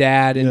his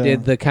dad and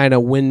did the kind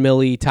of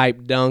windmill-y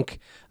type dunk.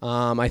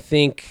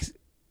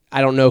 I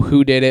don't know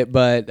who did it,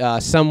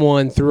 but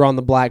someone threw on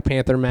the Black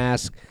Panther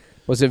mask.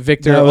 Was it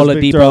Victor Oladipo?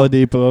 Victor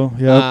Oladipo,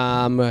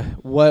 yep.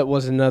 What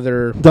was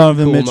another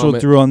Donovan cool Mitchell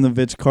moment? threw on the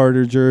Vince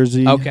Carter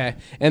jersey. Okay.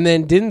 And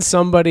then didn't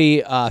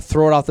somebody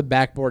throw it off the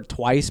backboard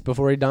twice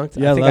before he dunked?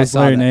 Yeah, I think that was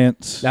Larry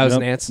Nance. That was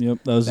Nance?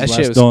 Yep, that was that his shit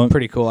last was dunk.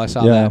 pretty cool. I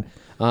saw that.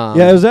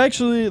 It was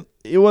actually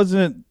it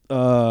wasn't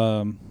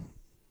the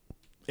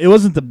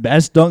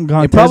best dunk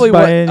contest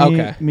by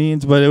any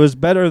means, but it was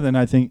better than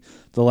I think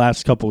the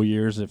last couple of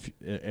years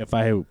if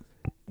I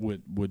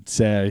would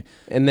say.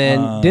 And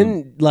then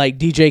didn't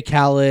DJ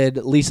Khaled,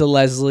 Lisa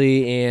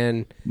Leslie,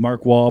 and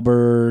Mark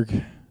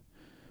Wahlberg.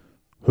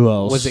 Who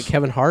else? Was it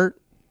Kevin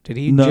Hart? Did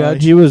he no,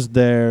 judge? He was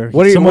there.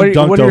 What are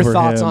your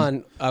thoughts him.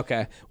 on?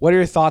 Okay, what are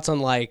your thoughts on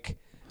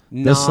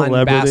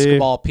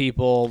non-basketball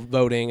people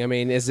voting? I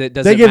mean, does it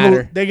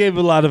matter? They gave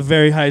a lot of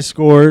very high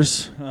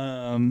scores.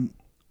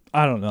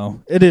 I don't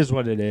know. It is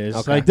what it is.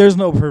 Okay. There's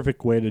no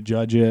perfect way to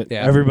judge it.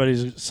 Yeah.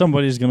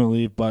 Somebody's gonna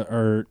leave,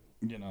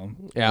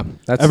 Yeah,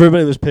 that's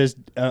everybody was pissed.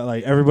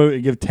 Everybody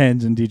would give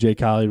 10s, and DJ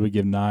Khaled would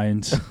give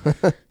 9s.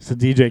 So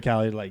DJ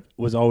Khaled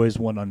was always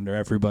one under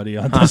everybody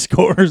on the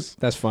scores.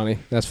 That's funny.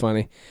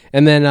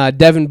 And then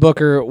Devin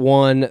Booker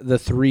won the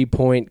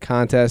 3-point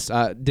contest.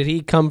 Did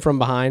he come from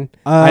behind?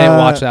 I didn't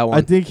watch that one.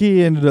 I think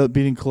he ended up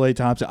beating Klay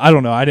Thompson. I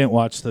don't know. I didn't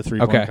watch the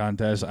 3-point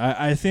contest.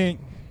 I think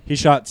he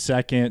shot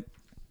second,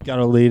 got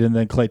a lead, and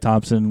then Klay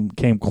Thompson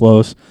came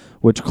close,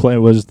 which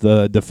Klay was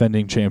the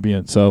defending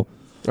champion. So.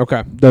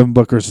 Okay. Devin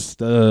Booker's a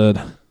stud.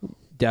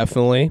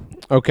 Definitely.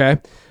 Okay.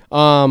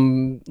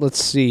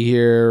 Let's see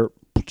here.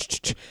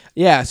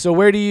 Yeah, so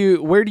where do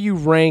you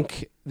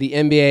rank the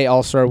NBA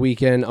All-Star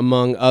Weekend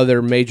among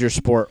other major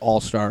sport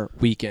All-Star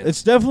weekends?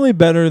 It's definitely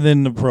better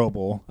than the Pro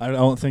Bowl. I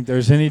don't think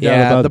there's any doubt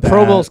about that. The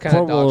Pro Bowl's kind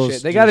of dog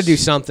shit. They got to do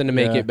something to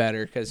make it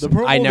better because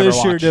I never watched.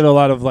 This year did a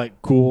lot of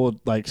cool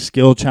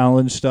skill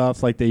challenge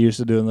stuff like they used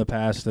to do in the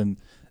past, and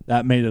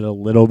that made it a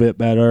little bit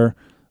better.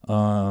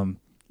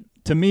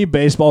 To me,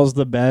 baseball is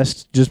the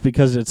best just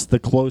because it's the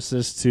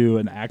closest to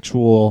an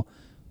actual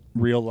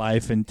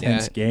real-life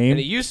intense game. And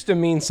it used to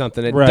mean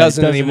something. It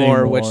doesn't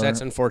anymore, which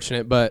that's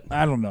unfortunate. But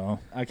I don't know.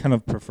 I kind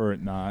of prefer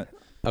it not.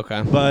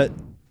 Okay. But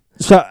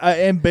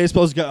and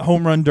baseball's got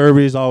home run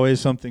derby is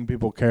always something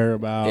people care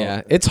about.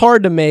 Yeah. It's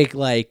hard to make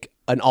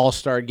an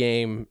all-star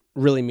game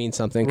really mean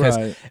something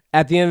because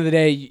at the end of the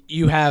day,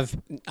 you have,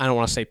 I don't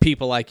want to say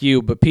people like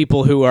you, but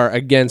people who are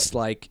against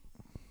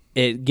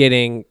it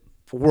getting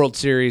World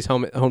Series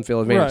home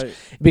field advantage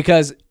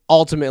because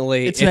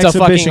ultimately it's a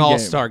fucking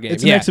all-star game.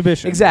 It's an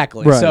exhibition.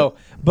 Exactly. Right. So,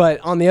 but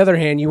on the other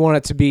hand, you want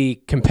it to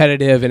be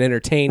competitive and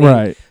entertaining.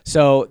 Right.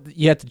 So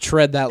you have to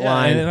tread that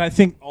line. And I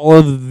think all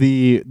of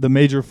the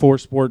major 4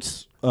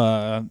 sports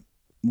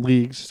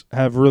leagues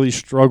have really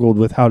struggled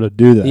with how to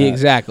do that.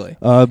 Exactly.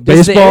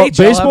 Baseball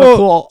have a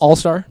cool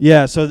all-star?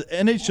 Yeah, so the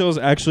NHL is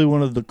actually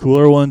one of the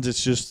cooler ones.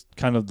 It's just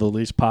kind of the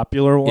least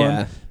popular one.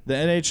 Yeah. The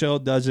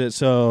NHL does it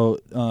so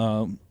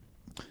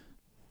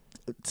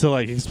to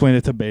like explain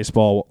it to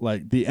baseball,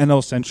 like the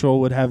NL Central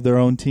would have their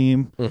own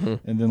team, and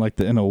then like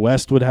the NL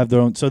West would have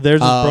their own. So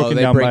theirs is broken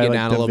they down break by it like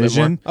down a little bit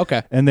division. more.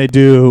 Okay. And they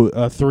do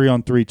a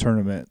 3-on-3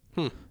 tournament.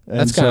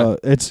 That's kinda-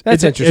 it's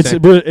interesting.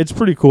 It's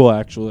pretty cool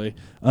actually.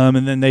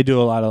 And then they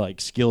do a lot of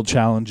like skill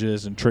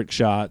challenges and trick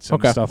shots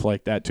and stuff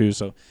like that too.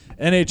 So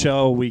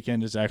NHL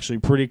weekend is actually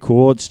pretty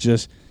cool. It's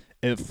just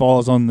it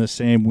falls on the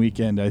same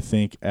weekend I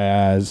think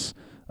as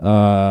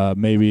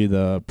maybe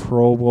the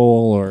Pro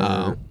Bowl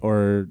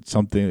or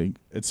something.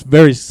 It's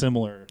very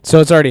similar. So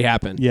it's already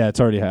happened. Yeah,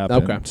 it's already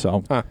happened. Okay.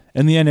 So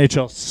and the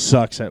NHL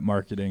sucks at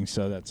marketing,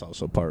 so that's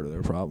also part of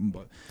their problem.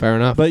 But Fair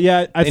enough. But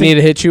yeah, I they think need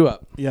to hit you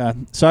up. yeah.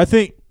 So I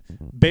think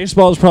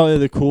baseball is probably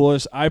the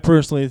coolest. I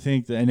personally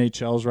think the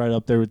NHL is right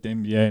up there with the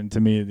NBA, and to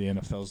me, the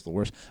NFL is the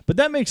worst. But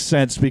that makes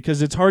sense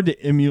because it's hard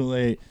to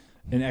emulate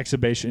an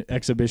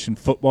exhibition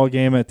football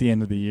game at the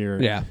end of the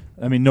year. Yeah.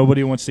 I mean,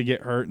 nobody wants to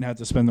get hurt and have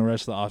to spend the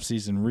rest of the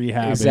offseason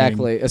rehabbing.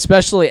 Exactly.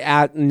 Especially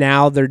at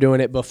now they're doing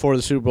it before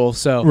the Super Bowl.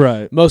 So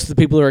Right. most of the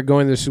people who are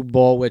going to the Super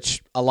Bowl,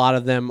 which a lot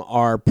of them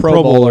are Pro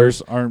Pro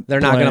Bowlers, Bowlers aren't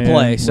they're not going to playing,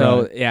 play.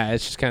 So right. yeah,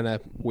 it's just kind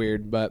of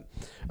weird. But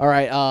all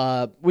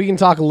right, we can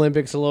talk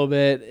Olympics a little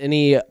bit.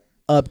 Any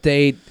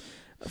update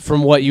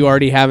from what you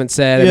already haven't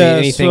said? I mean,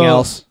 anything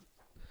else?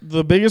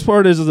 The biggest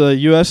part is the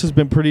U.S. has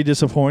been pretty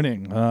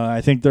disappointing.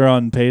 I think they're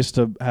on pace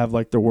to have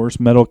like their worst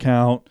medal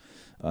count.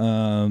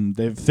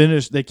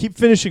 They keep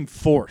finishing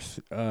fourth.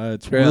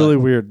 It's really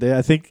weird.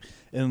 I think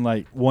in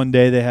like one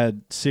day they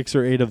had 6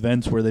 or 8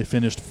 events where they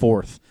finished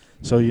fourth.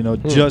 So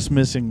just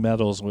missing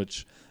medals,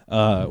 which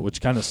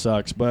kind of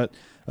sucks. But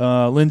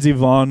Lindsey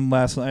Vonn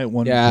last night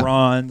won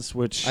bronze,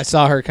 which I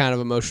saw her kind of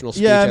emotional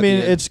speech. Yeah, I mean,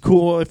 it's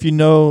cool if you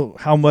know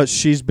how much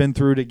she's been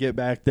through to get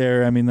back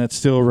there. I mean, that's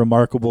still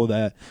remarkable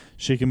that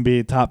she can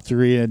be top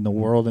 3 in the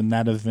world in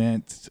that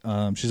event.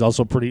 She's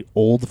also pretty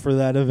old for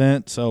that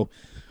event, so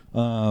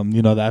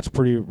that's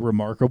pretty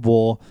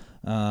remarkable.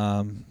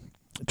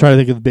 Try to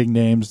think of the big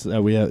names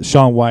that we have.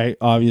 Shaun White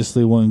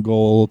obviously won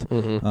gold.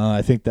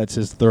 I think that's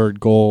his 3rd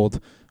gold.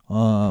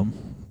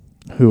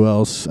 Who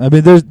else? I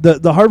mean, there's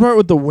the hard part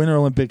with the Winter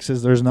Olympics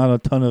is there's not a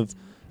ton of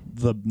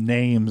the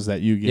names that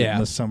you get in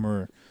the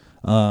summer.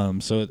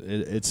 So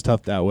it's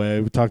tough that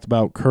way. We talked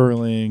about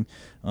curling.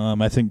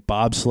 I think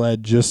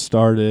bobsled just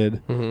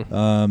started.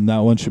 That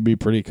one should be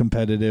pretty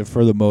competitive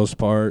for the most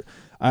part.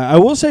 I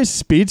will say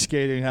speed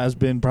skating has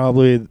been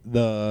probably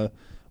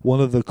one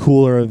of the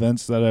cooler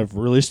events that I've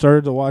really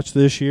started to watch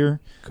this year.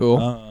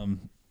 Cool.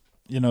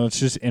 It's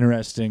just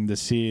interesting to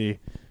see.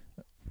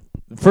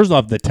 First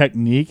off, the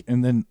technique,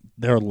 and then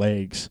their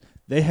legs.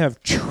 They have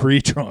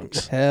tree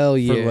trunks. Hell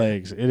yeah. For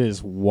legs. It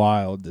is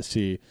wild to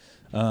see.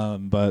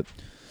 But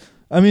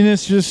I mean,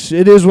 it's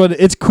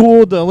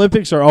cool. The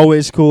Olympics are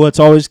always cool. It's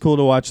always cool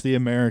to watch the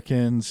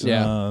Americans.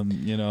 Yeah.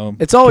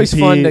 It's always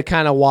fun to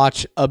kind of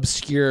watch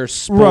obscure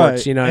sports.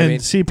 Right. You know what I mean?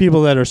 And see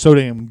people that are so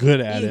damn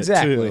good at it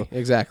too.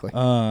 Exactly.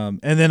 And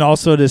then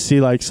also to see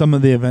like some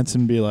of the events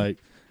and be like,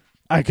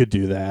 I could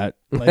do that.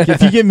 Like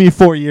if you give me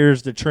 4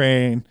 years to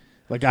train.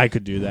 Like, I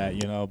could do that,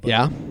 But,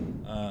 yeah.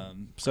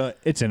 So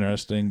it's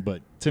interesting,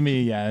 but to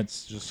me,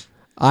 it's just.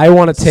 I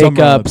want to take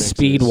Summer up Olympics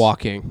speed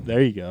walking.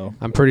 There you go.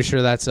 I'm pretty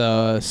sure that's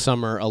a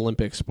summer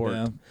Olympic sport.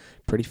 Yeah.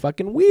 Pretty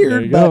fucking weird.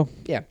 There you go.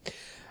 Yeah.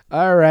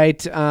 All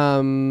right. So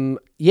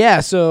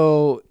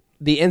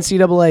the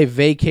NCAA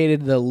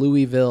vacated the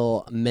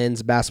Louisville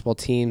men's basketball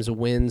team's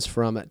wins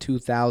from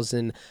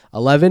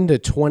 2011 to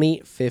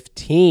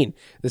 2015.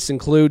 This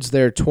includes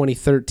their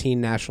 2013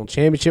 national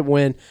championship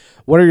win.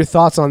 What are your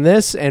thoughts on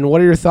this, and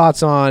what are your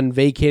thoughts on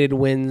vacated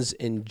wins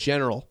in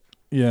general?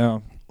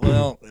 Yeah.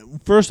 Well,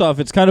 first off,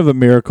 it's kind of a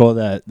miracle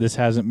that this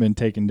hasn't been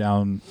taken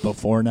down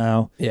before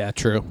now. Yeah,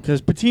 true.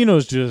 Because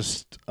Pitino's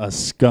just a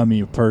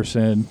scummy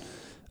person.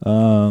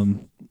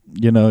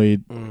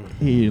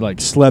 He like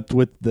slept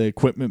with the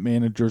equipment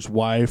manager's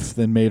wife,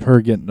 then made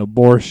her get an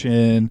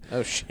abortion.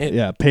 Oh shit.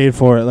 Yeah, paid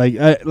for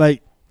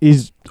it.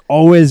 He's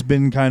always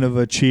been kind of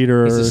a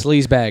cheater. He's a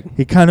sleazebag.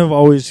 He kind of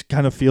always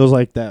kind of feels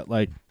like that,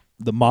 like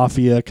the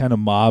mafia kind of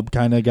mob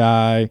kind of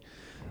guy.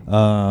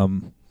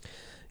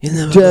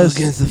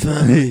 Against the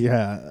family.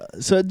 Yeah.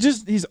 So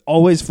he's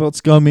always felt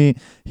scummy.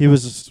 He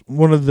was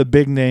one of the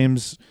big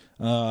names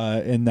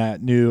in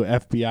that new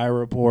FBI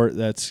report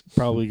that's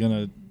probably going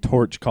to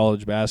torch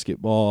college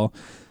basketball.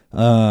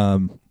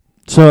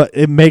 So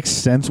it makes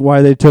sense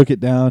why they took it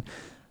down.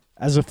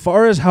 As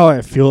far as how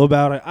I feel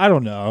about it, I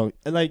don't know.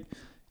 Like,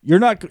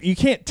 you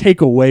can't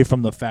take away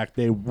from the fact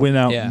they went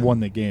out and won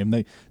the game.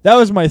 That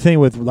was my thing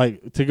with,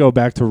 like, to go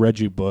back to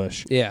Reggie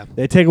Bush. Yeah.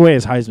 They take away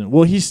his Heisman.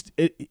 Well,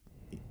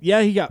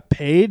 he got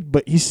paid,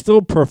 but he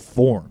still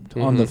performed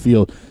on the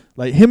field.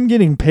 Like, him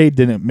getting paid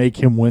didn't make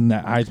him win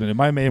that Heisman. It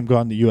might have made him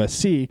gone to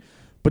USC,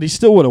 but he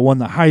still would have won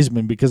the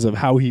Heisman because of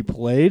how he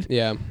played.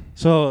 Yeah.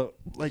 So,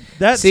 like,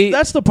 that's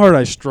the part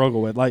I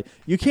struggle with. Like,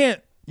 you can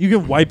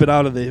wipe it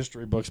out of the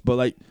history books, but,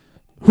 like,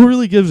 who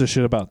really gives a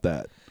shit about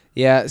that?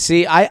 Yeah,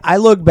 see, I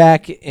look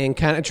back and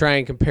kind of try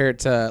and compare it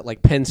to,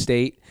 like, Penn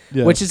State,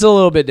 which is a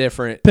little bit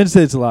different. Penn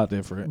State's a lot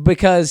different.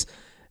 Because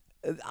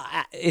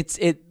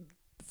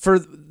for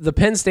the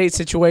Penn State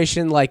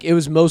situation, like it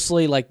was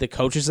mostly like the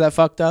coaches that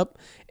fucked up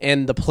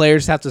and the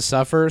players have to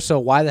suffer. So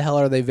why the hell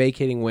are they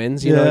vacating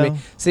wins? You know what I mean?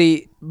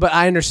 See, but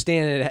I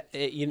understand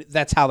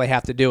that's how they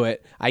have to do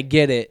it. I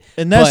get it.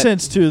 In that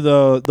sense, too,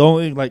 though, the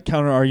only like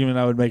counter argument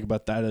I would make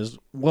about that is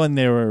one,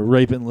 they were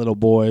raping little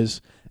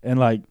boys and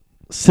like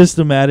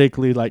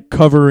systematically like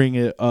covering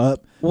it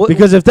up.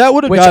 Because if that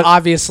would have got,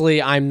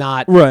 obviously I'm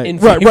not right.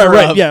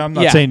 Of, yeah, I'm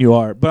not saying you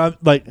are, but I'm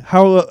like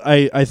how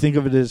I think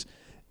of it is,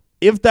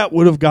 if that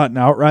would have gotten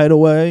out right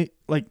away,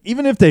 like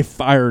even if they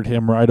fired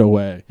him right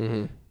away,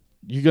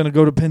 you gonna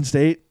go to Penn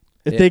State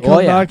if they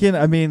come knocking?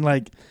 I mean,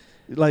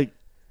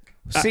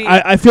 see,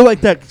 I feel like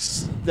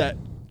that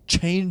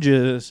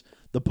changes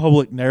the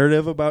public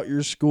narrative about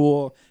your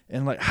school,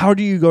 and like how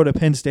do you go to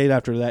Penn State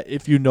after that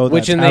if you know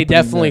that's happening? They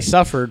definitely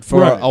suffered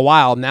for a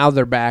while. Now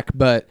they're back,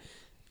 but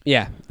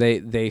yeah, they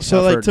suffered.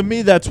 So like to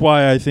me, that's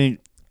why I think.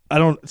 I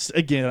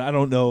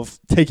don't know if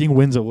taking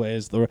wins away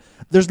is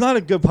there's not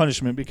a good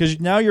punishment, because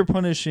now you're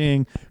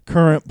punishing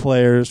current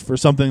players for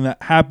something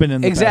that happened in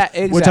the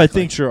past, which I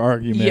think's your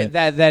argument.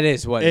 Yeah, that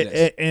is what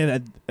it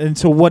is. And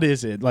so what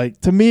is it?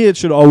 Like, to me, it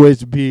should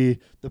always be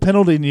the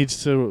penalty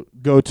needs to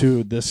go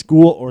to the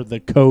school or the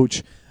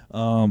coach,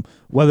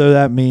 whether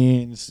that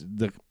means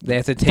they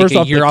have to take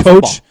a year off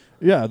coach. Football.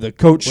 Yeah, the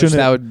coach shouldn't.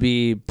 That would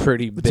be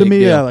pretty big. To me,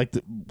 deal. yeah, like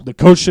the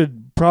coach should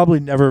probably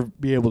never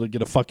be able to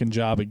get a fucking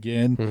job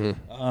again.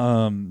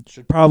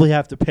 Should probably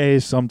have to pay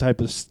some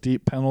type of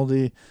steep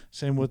penalty.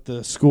 Same with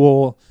the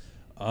school.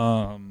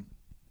 Like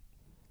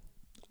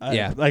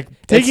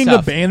taking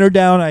the banner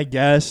down, I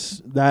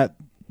guess that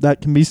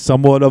can be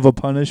somewhat of a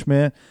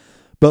punishment.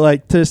 But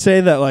like to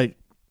say that like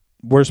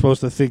we're supposed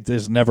to think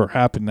this never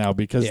happened now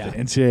because the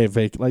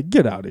NCAA like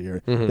get out of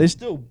here. They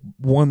still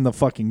won the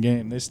fucking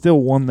game. They still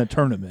won the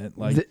tournament.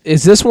 Like,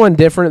 is this one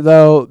different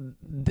though?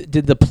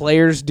 Did the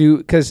players do?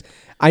 Because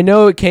I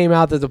know it came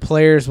out that the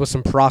players with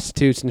some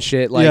prostitutes and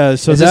shit. Like, yeah,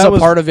 so is this a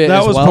part of it?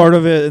 That was part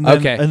of it. And then,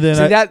 okay, and then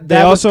see,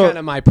 that was kind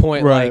of my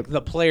point. Right. Like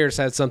the players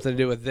had something to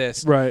do with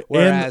this, right?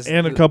 Whereas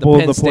and a couple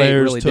of the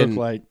players really took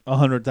like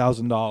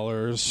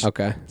 $100,000,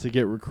 okay, to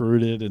get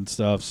recruited and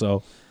stuff.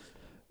 So.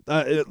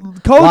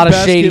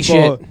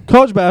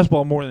 College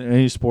basketball more than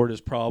any sport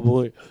is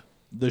probably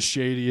the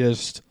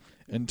shadiest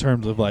in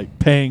terms of like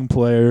paying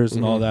players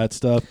and all that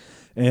stuff.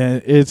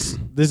 And it's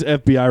this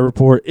FBI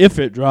report, if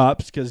it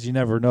drops, because you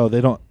never know,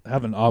 they don't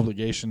have an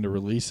obligation to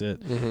release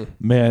it.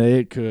 Man,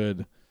 it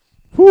could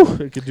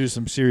do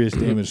some serious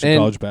damage to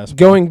college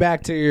basketball. Going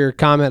back to your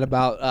comment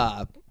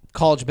about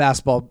college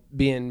basketball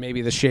being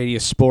maybe the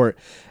shadiest sport,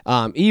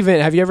 even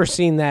have you ever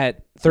seen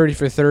that 30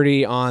 for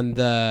 30 on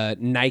the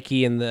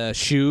Nike and the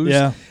shoes?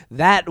 Yeah.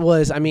 That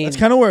was, I mean... That's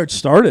kind of where it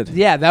started.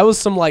 Yeah, that was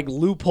some like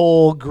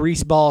loophole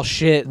greaseball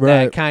shit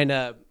that kind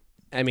of...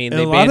 I mean,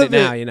 they banned it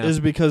now, you know. Is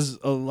because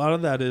a lot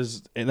of that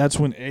is... And that's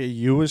when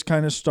AAU was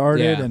kind of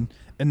started. Yeah.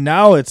 And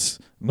now it's...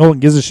 No one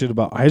gives a shit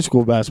about high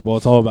school basketball.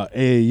 It's all about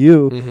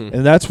AAU.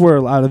 And that's where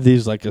a lot of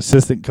these like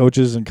assistant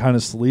coaches and kind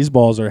of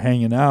sleazeballs are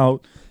hanging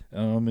out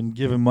and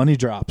giving money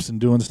drops and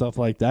doing stuff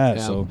like that.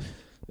 Yeah. So,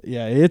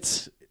 yeah,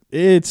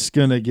 it's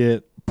going to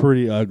get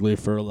pretty ugly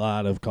for a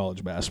lot of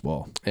college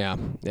basketball. Yeah.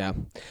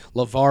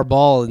 LeVar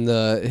Ball in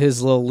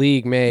his little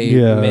league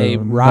may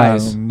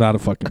rise. Not a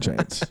fucking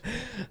chance.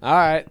 All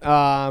right.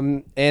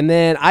 And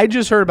then I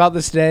just heard about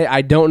this today.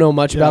 I don't know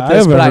much about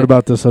this. I haven't heard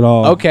about this at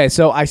all. Okay,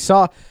 so I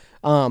saw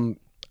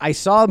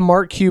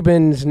Mark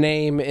Cuban's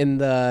name in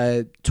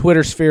the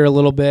Twitter sphere a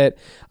little bit.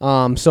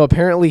 So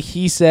apparently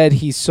he said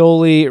he's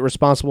solely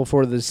responsible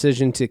for the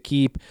decision to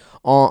keep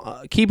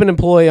an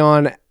employee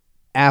on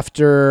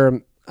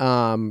after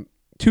 2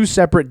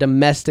 separate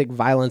domestic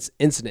violence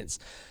incidents.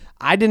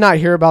 I did not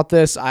hear about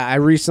this. I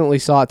recently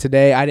saw it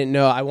today. I didn't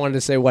know. I wanted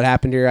to say what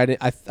happened here.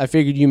 I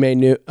figured you may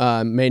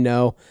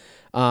know.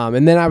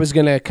 And then I was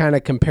going to kind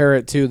of compare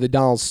it to the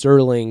Donald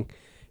Sterling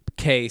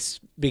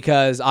case,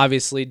 because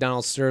obviously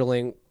Donald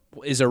Sterling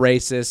is a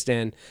racist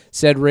and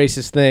said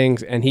racist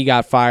things, and he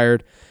got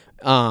fired.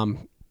 Do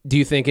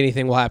you think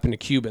anything will happen to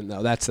Cuban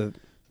though?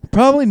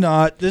 Probably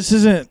not. This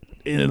isn't.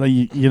 This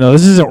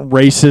isn't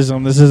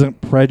racism. This isn't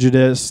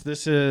prejudice.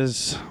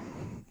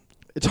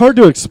 It's hard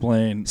to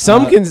explain.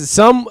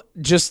 Some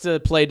just to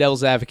play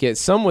devil's advocate,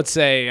 some would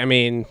say, I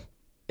mean,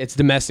 it's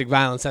domestic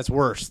violence. That's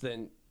worse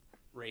than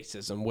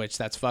racism, which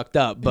that's fucked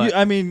up. But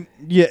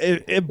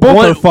both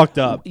are fucked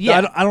up.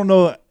 Yeah, I don't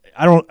know.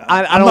 I'm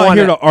not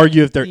here to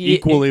argue if they're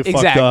equally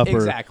fucked up.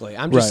 Exactly.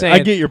 I'm just saying. I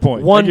get your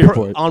point.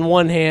 On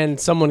one hand,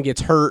 someone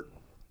gets hurt,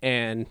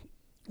 and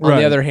on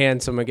the other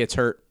hand, someone gets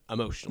hurt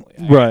emotionally.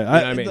 Right. You know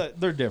what I mean?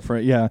 They're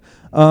different. Yeah.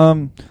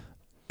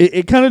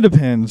 It kind of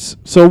depends.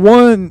 So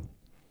one,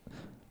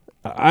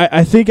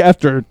 I think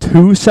after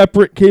 2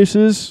 separate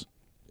cases,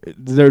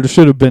 there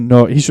should have been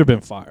he should have been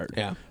fired.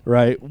 Yeah.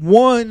 Right.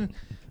 One,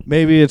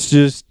 maybe it's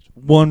just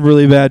one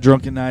really bad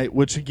drunken night,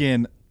 which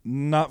again,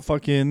 not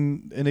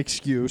fucking an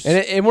excuse.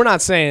 And we're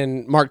not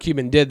saying Mark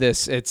Cuban did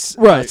this. It's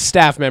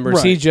staff members.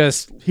 Right. He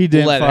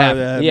didn't let it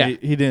happen. Yeah.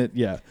 He didn't.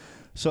 Yeah.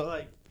 So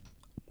like,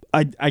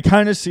 I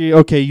kind of see,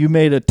 okay, you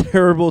made a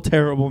terrible,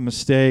 terrible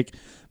mistake.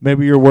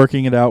 Maybe you're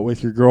working it out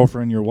with your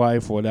girlfriend, your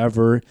wife,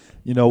 whatever.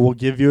 We'll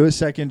give you a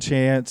second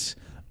chance.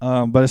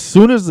 But as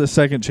soon as the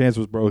second chance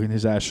was broken,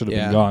 his ass should have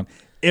been gone,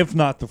 if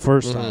not the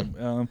first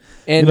time.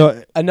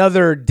 And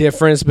another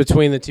difference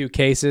between the two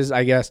cases,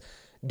 I guess,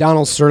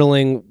 Donald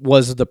Sterling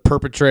was the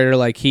perpetrator.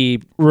 Like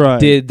he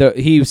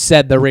he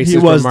said the racist. He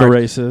was remark, the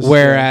racist.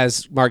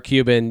 Whereas Mark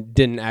Cuban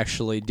didn't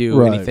actually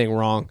do anything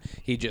wrong.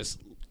 He just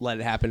let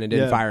it happen and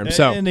didn't fire him.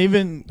 And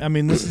even,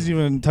 this is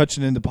even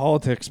touching into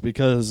politics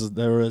because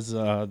there was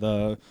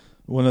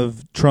one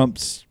of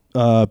Trump's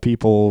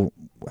people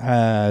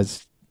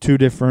has two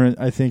different,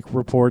 I think,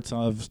 reports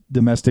of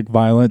domestic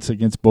violence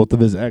against both of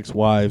his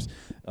ex-wives.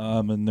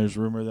 And there's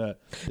rumor that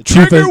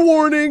trigger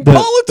warning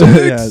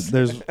politics.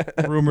 There's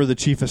rumor the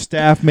chief of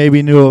staff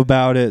maybe knew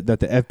about it, that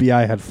the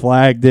FBI had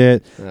flagged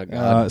it. Oh,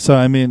 God. So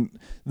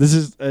this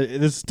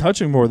is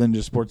touching more than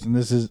just sports, and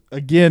this is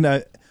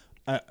again.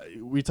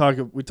 We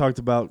talked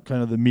about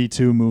kind of the Me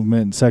Too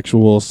movement and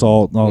sexual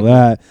assault and all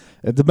that.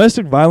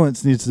 Domestic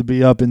violence needs to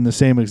be up in the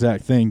same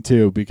exact thing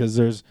too, because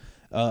there's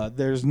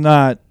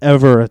not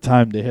ever a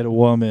time to hit a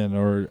woman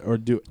or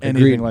do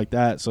anything like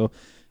that. So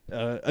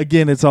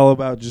again, it's all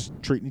about just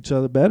treating each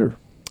other better.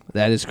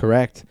 That is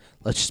correct.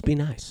 Let's just be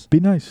nice. Be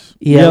nice.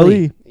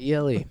 ELE.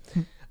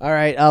 All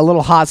right, a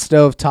little hot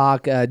stove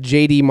talk.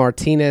 JD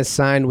Martinez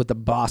signed with the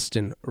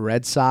Boston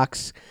Red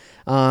Sox.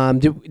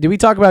 Did we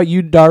talk about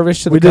Yu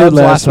Darvish to the Cubs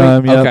last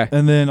time? Week? Yeah. Okay.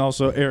 And then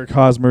also Eric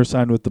Hosmer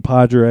signed with the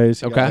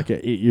Padres. He got like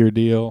an 8-year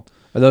deal.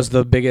 Are those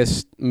the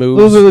biggest moves?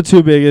 Those are the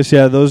two biggest.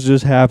 Yeah, those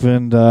just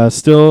happened.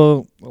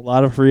 Still a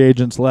lot of free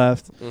agents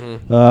left.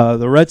 Mm-hmm.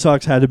 The Red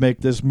Sox had to make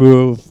this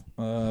move.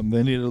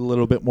 They needed a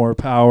little bit more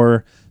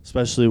power,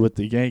 especially with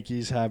the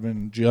Yankees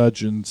having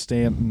Judge and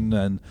Stanton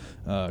and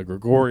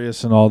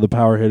Gregorius and all the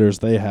power hitters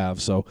they have.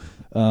 So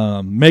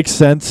makes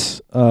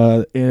sense.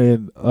 At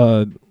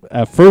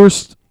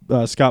first,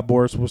 Scott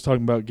Boras was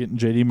talking about getting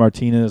JD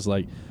Martinez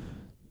like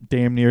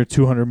damn near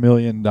 $200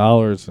 million,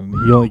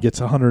 and he only gets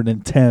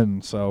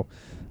 110. So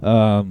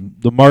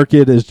the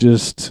market is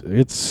just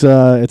it's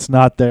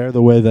not there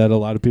the way that a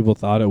lot of people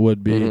thought it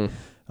would be.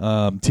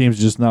 Mm-hmm. Teams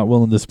just not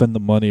willing to spend the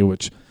money,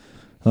 which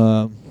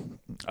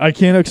I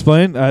can't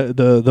explain.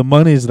 The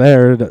money's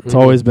there. It's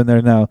always been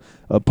there. Now,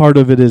 part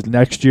of it is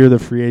next year the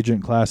free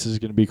agent class is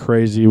going to be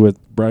crazy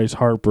with Bryce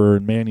Harper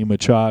and Manny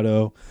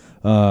Machado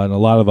and a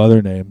lot of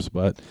other names.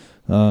 But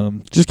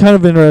just kind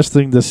of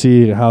interesting to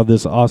see how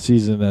this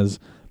offseason has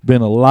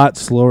been a lot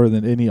slower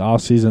than any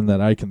offseason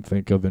that I can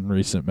think of in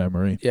recent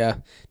memory. Yeah.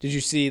 Did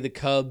you see the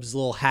Cubs'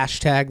 little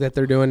hashtag that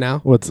they're doing now?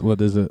 What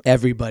is it?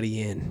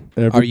 Everybody in.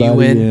 Everybody Are you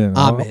in?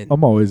 I'm in. in.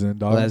 I'm always in,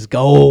 dog. Let's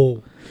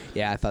go.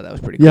 Yeah, I thought that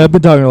was pretty cool. Yeah, I've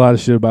been talking a lot of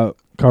shit about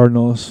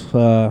Cardinals.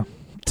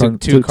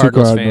 Two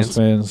Cardinals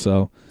fans.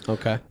 So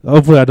okay.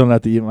 Hopefully I don't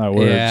have to eat my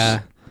words.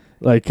 Yeah.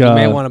 Like you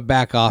may want to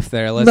back off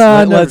there.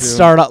 Let's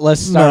start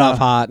off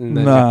hot and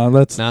then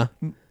that's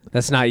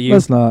not you.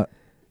 Let's not.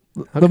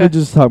 Okay. Let me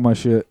just talk my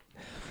shit.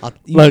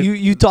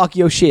 You talk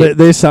your shit.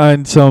 They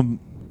signed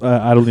some.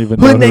 I don't even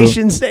know. Hood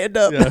Nation, stand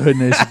up. Yeah, Hood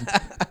Nation.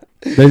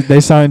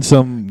 they signed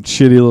some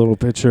shitty little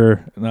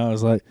pitcher, and I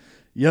was like,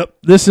 "Yep,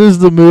 this is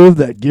the move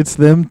that gets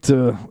them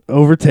to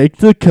overtake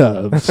the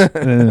Cubs."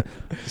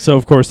 So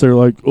of course they're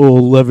like, "Oh,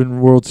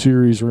 11 World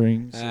Series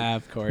rings."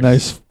 Of course.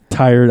 Nice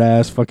tired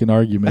ass fucking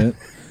argument.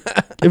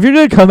 If you're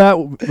gonna come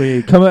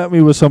at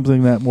me with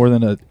something that more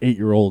than an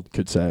 8-year-old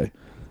could say.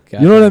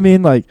 You know what I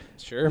mean? Like,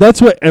 sure.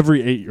 That's what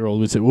every 8-year-old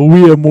would say. Well,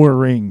 we have more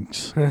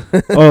rings.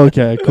 Oh,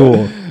 okay,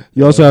 cool.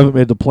 You also haven't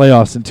made the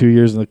playoffs in 2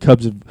 years, and the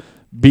Cubs have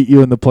beat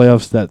you in the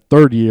playoffs that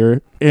third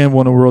year and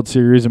won a World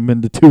Series and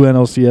been to 2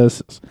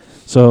 NLCSs.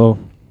 So,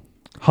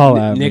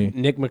 holla at me.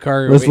 Nick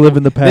McCarter. Let's live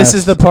in the past. This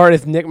is the part,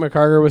 if Nick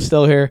McCarter was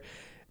still here,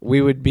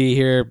 we would be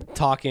here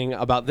talking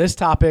about this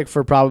topic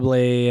for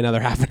probably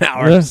another half an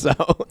hour. Yeah. So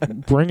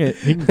bring it.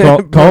 He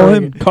can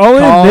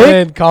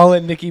call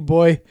in, Nicky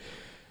boy.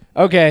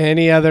 Okay,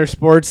 any other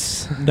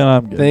sports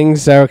I'm good.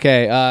 things?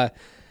 Okay,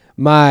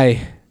 my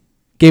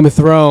Game of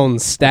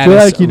Thrones status. I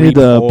feel like you need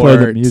to play the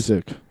report.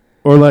 music.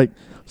 Or like,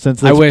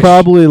 since it's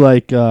probably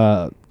like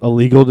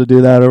illegal to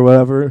do that or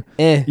whatever,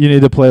 you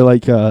need to play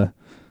like a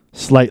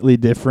slightly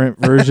different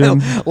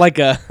version. like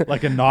a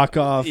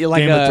knockoff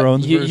like Game of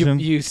Thrones version.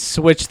 You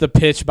switch the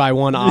pitch by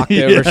one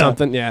octave or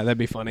something. Yeah, that'd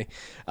be funny.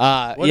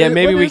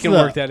 Maybe we can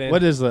work that in.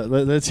 What is that?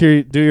 Let's hear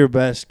you do your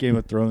best Game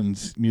of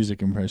Thrones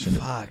music impression.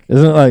 Fuck.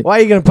 Isn't it like... Why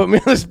are you going to put me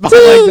on the spot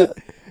like that?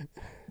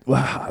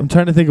 Wow, I'm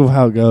trying to think of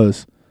how it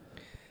goes.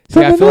 See,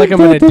 I feel like I'm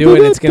going to do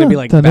it. It's going to be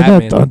like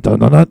Batman.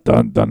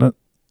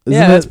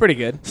 Yeah, that's pretty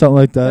good. Something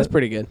like that. That's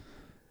pretty good.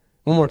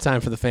 One more time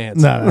for the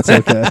fans. No, that's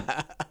okay.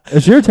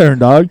 It's your turn,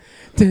 dog.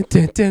 That's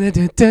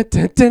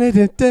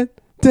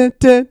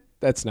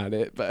not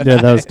it. But yeah,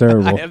 that was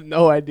terrible. I have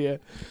no idea.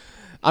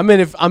 I'm in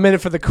it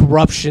for the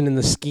corruption and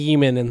the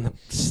scheming and the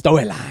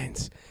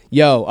storylines.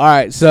 Yo, all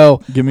right.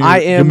 So give me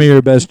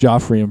your best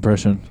Joffrey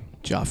impression.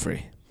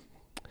 Joffrey.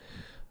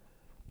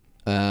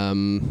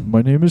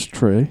 My name is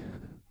Trey.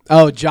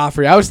 Oh,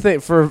 Joffrey. I was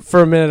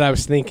for a minute. I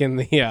was thinking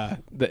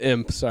the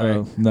imp. Sorry.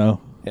 Oh, no.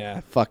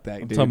 Yeah, fuck that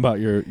dude. Talking about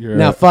your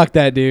No, fuck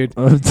that dude.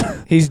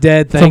 He's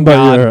dead. Talking Thank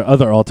about God. your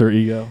other alter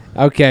ego.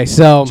 Okay,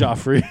 so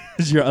Joffrey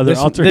is your other this,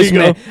 alter this ego.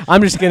 man,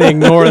 I'm just gonna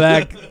ignore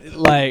that.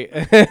 Like,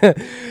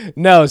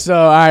 no. So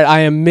all right, I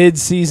am mid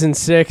season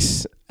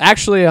 6.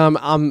 Actually, I'm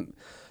a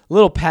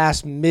little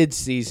past mid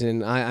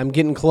season. I'm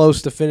getting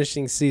close to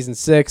finishing season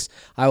 6.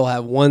 I will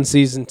have 1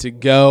 season to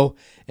go,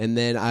 and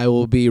then I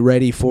will be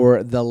ready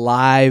for the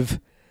live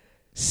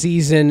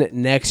season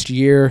next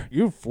year.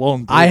 You've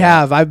flown through I that.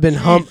 have. I've been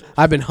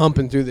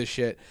humping through this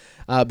shit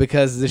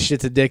because this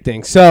shit's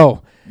addicting.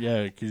 So,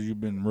 Yeah, because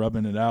you've been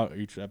rubbing it out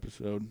each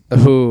episode.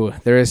 ooh,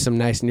 there is some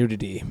nice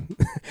nudity.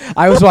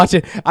 I was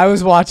watching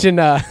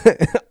The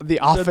Said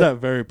Office. that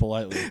very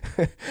politely.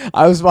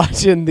 I was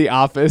watching The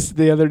Office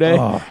the other day,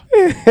 Oh.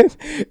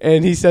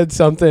 and he said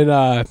something.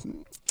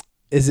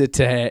 Is it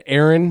to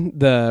Erin,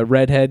 the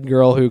redhead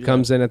girl who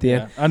comes in at the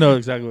end? I know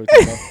exactly what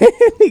you're talking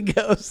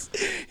about.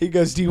 he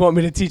goes, "Do you want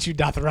me to teach you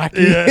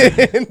Dothraki?"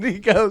 Yeah. And he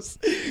goes,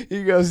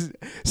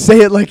 "Say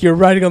it like you're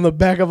riding on the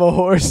back of a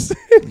horse."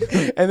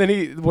 And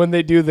then when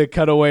they do the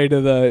cutaway to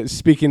the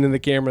speaking in the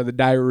camera, the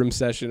diary room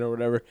session or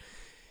whatever,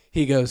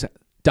 he goes,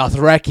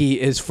 "Dothraki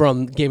is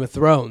from Game of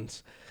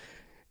Thrones.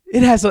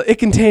 It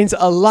contains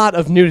a lot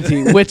of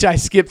nudity, which I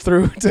skipped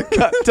through to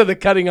cut to the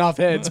cutting off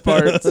heads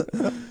part."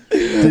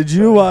 Did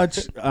you watch?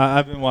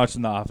 I've been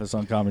watching The Office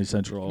on Comedy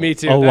Central. Me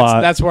too. A lot.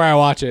 That's where I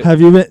watch it.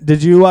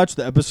 Did you watch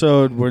the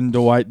episode when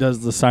Dwight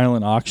does the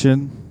silent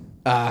auction?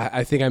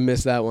 I think I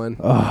missed that one.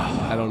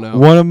 I don't know.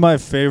 One of my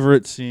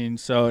favorite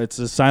scenes. So it's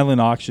a silent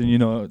auction. You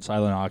know, it's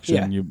silent auction.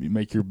 Yeah. You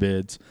make your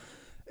bids,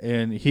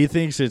 and he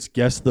thinks it's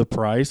guess the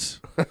price.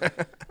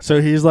 So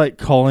he's like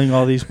calling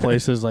all these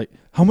places, like,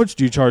 how much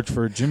do you charge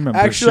for a gym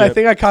membership? Actually, I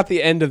think I caught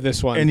the end of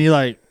this one. And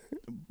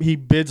he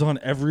bids on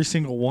every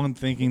single one,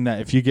 thinking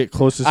that if you get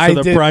closest to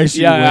the did, price,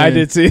 you yeah, win. I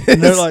did see.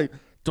 And they're like,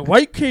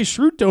 Dwight K.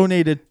 Schrute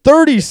donated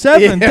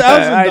 $37,000,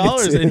 Yeah, I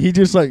did see and he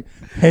just like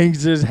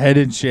hangs his head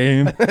in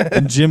shame.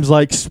 And Jim's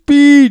like,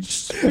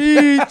 speech.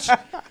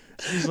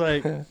 He's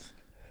like,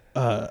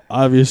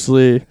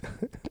 obviously,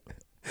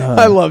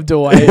 I love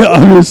Dwight.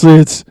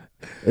 obviously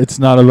it's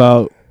not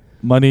about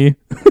money.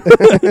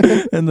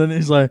 And then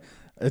he's like,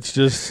 it's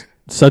just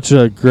such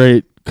a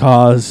great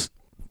cause,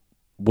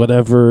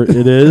 whatever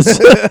it is.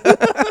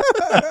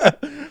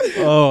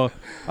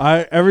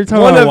 Every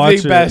time One I of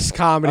watch the it, best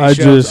comedy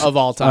shows of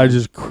all time. I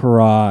just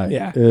cry.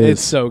 Yeah,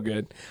 it's so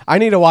good. I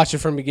need to watch it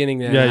from beginning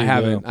to end. Yeah, I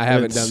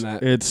haven't It's- done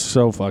that. It's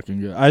so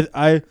fucking good.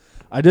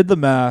 I did the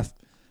math.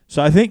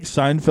 So I think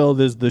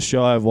Seinfeld is the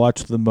show I've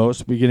watched the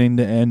most beginning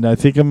to end. I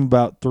think I'm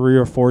about 3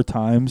 or 4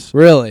 times.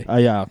 Really?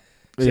 Yeah.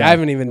 See, Yeah. I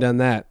haven't even done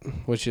that,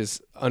 which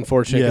is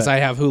unfortunate because Yeah. I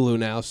have Hulu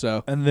now.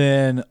 So And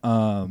then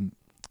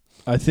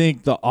I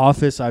think The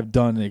Office I've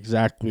done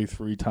exactly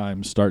 3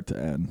 times start to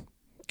end.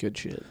 good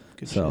shit.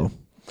 Good So shit.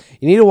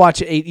 You need to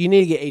watch it. You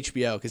need to get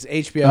HBO because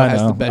HBO I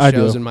has know. the best I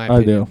shows do. in my I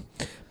opinion.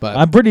 do. But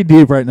I'm pretty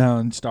deep right now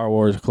in Star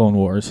Wars, Clone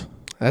Wars.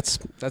 that's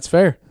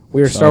fair.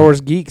 We are So, Star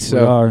Wars geeks. We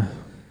So are.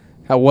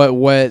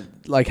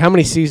 how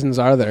many seasons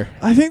are there?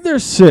 I think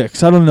there's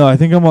 6. I don't know. I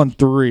think I'm on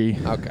 3.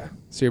 Okay,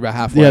 so you're about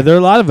halfway. Yeah, there are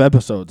a lot of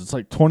episodes. It's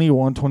like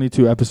 21,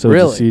 22 episodes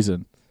Really? a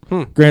season.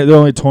 Hmm. Granted, they're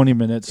only 20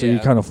 minutes, so you Yeah.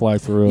 kind of fly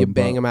through You them.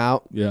 bang them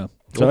out. Yeah.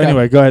 So Okay.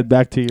 anyway, go ahead.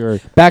 Back to your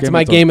Back to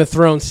my Game of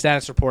Thrones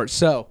status report.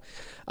 So,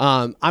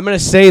 I'm going to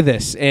say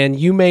this, and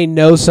you may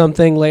know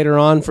something later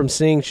on from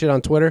seeing shit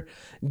on Twitter.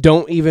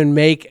 Don't even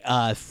make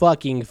a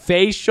fucking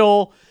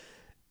facial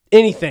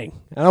anything.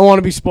 I don't want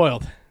to be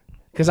spoiled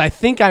because I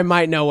think I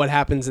might know what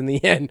happens in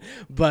the end.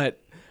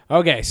 But,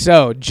 okay,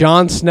 so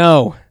Jon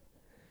Snow,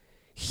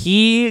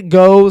 he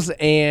goes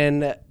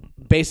and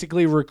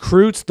basically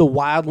recruits the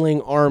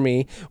Wildling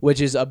army,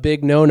 which is a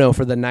big no-no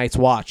for the Night's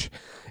Watch.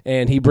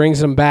 And he brings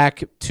them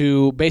back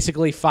to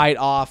basically fight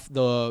off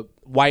the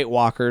White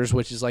Walkers,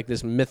 which is like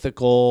this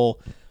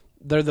mythical...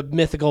 They're the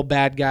mythical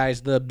bad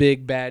guys, the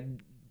big bad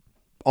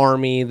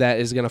army that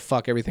is going to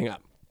fuck everything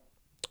up.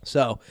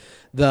 So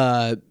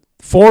the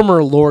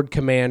former Lord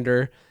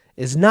Commander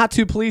is not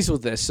too pleased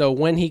with this. So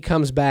when he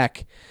comes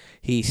back,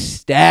 he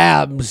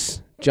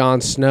stabs Jon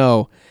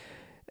Snow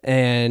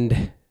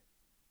and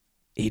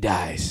he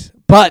dies.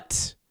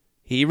 But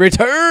he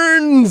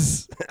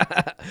returns.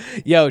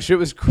 Yo, shit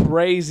was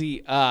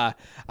crazy. I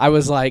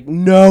was like,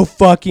 no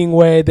fucking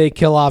way they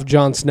kill off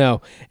Jon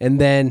Snow. And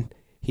then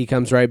he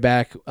comes right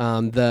back.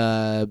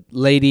 The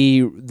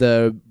lady,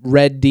 the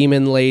red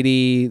demon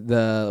lady,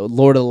 the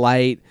Lord of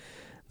Light,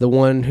 the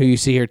one who you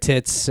see her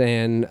tits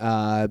and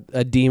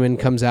a demon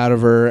comes out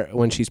of her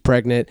when she's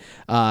pregnant.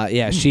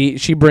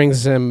 She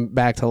brings him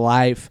back to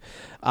life.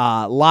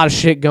 A lot of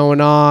shit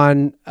going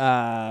on.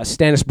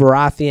 Stannis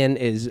Baratheon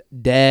is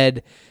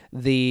dead.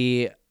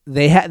 They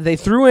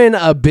threw in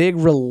a big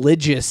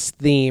religious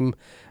theme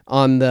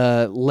on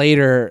the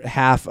later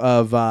half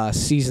of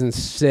season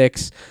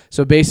 6.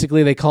 So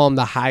basically, they call them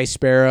the High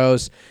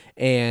Sparrows,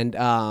 and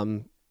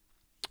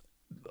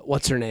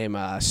what's her name?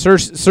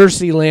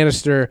 Cersei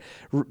Lannister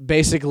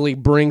basically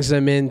brings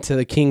them into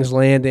the King's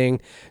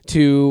Landing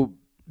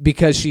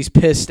because she's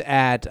pissed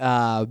at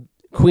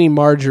Queen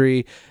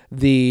Marjorie,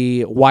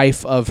 the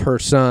wife of her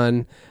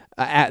son,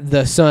 at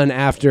the son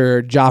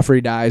after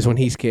Joffrey dies when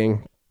he's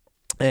king,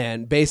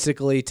 and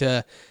basically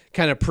to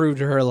kind of prove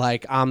to her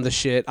like, I'm the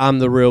shit, I'm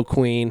the real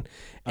queen.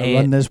 I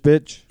run this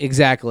bitch.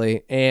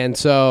 Exactly. And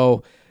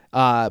so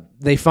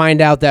they find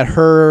out that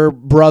her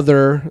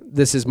brother,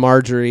 this is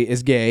Marjorie,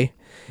 is gay,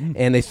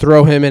 and they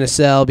throw him in a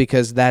cell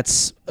because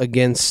that's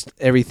against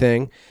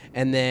everything.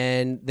 And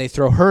then they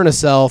throw her in a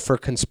cell for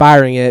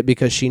conspiring it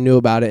because she knew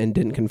about it and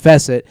didn't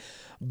confess it.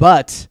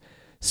 But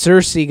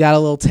Cersei got a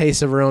little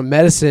taste of her own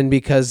medicine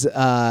because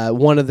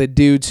one of the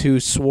dudes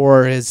who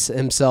swore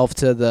himself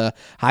to the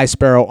High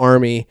Sparrow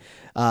army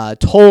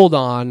told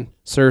on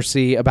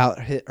Cersei about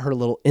her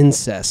little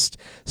incest.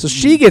 So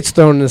she gets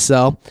thrown in a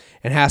cell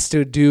and has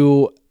to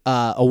do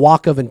a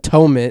walk of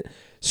atonement,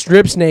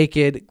 strips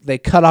naked. They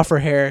cut off her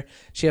hair.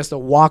 She has to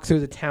walk through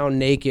the town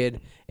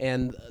naked,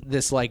 and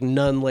this like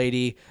nun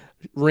lady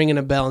ringing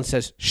a bell and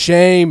says,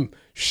 "Shame,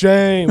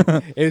 shame."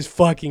 It's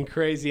fucking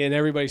crazy, and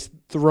everybody's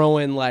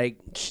throwing like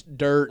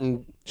dirt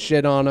and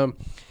shit on them.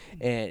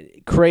 And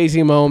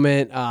crazy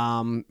moment.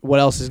 What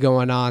else is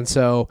going on?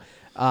 So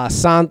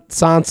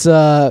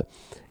Sansa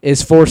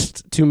is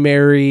forced to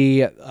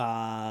marry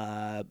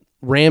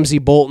Ramsay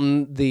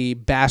Bolton, the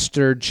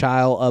bastard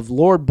child of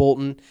Lord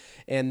Bolton,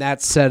 and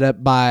that's set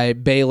up by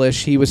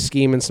Baelish. He was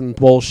scheming some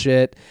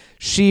bullshit.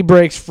 She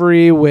breaks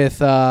free with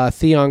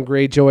Theon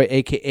Greyjoy,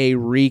 a.k.a.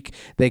 Reek.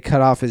 They cut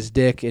off his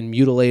dick and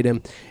mutilate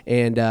him,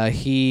 and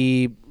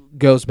he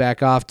goes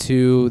back off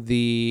to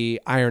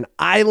the Iron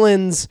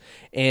Islands,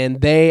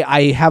 and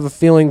I have a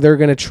feeling they're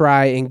going to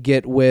try and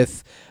get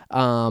with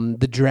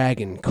the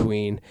Dragon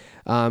Queen.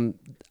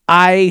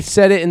 I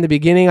said it in the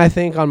beginning, I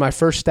think, on my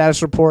first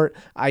status report.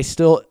 It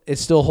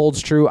still holds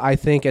true. I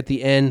think at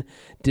the end,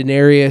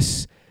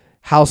 Daenerys,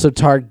 House of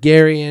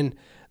Targaryen,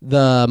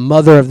 the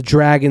mother of the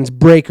dragons,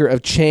 breaker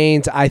of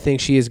chains, I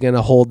think she is going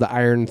to hold the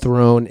Iron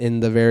Throne in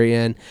the very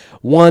end.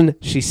 1,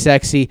 she's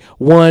sexy.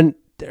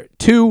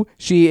 2,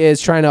 she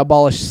is trying to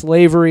abolish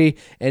slavery,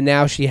 and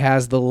now she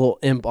has the little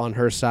imp on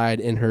her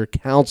side in her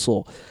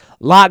council.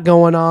 Lot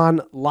going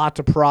on, lot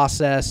to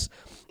process.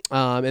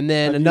 And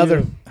then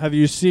Have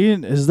you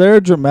seen? Is there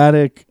a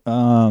dramatic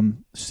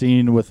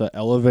scene with an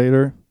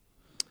elevator?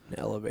 An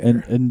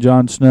elevator. In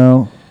Jon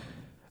Snow.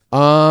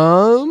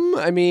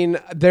 I mean,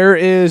 there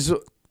is.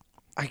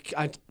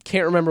 I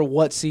can't remember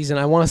what season.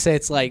 I want to say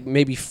it's like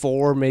maybe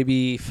 4,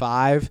 maybe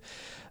 5.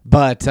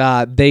 But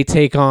they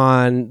take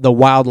on the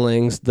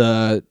Wildlings,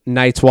 the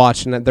Night's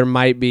Watch, and there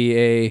might be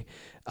a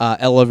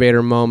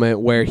elevator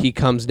moment where he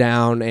comes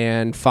down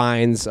and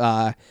finds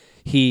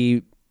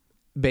he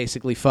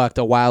basically fucked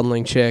a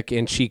wildling chick,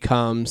 and she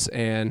comes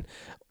and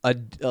a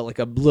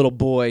little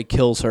boy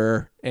kills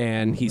her,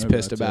 and he's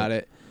pissed about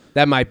it.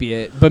 That might be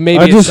it, but maybe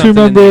I it's just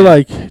remember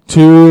like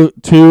two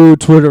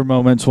Twitter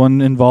moments.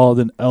 One involved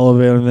an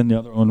elevator, and then the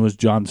other one was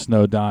Jon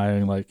Snow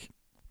dying. Like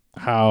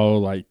how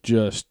like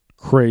just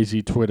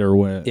crazy Twitter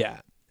went. Yeah.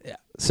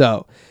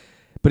 So,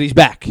 but he's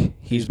back.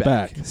 He's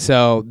back.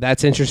 So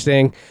that's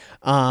interesting.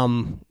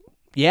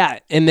 Yeah,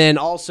 and then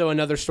also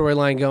another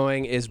storyline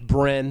going is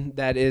Bren.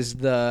 That is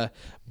the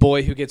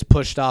boy who gets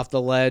pushed off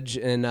the ledge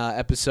in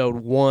episode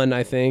 1,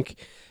 I think.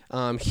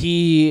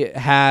 He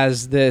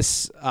has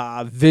this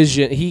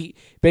vision. He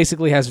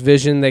basically has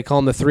vision. They call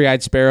him the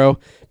Three-Eyed Sparrow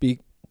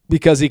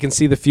because he can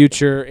see the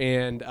future.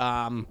 And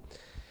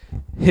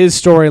his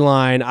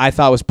storyline, I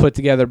thought, was put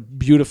together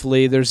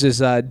beautifully. There's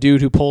this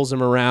dude who pulls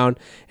him around,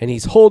 and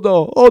he's, hold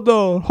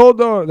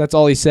on. That's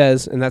all he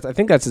says, and I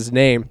think that's his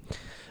name.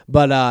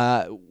 But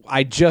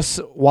I just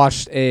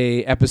watched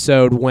a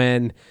episode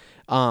when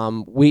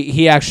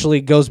he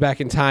actually goes back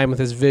in time with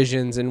his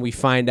visions, and we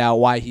find out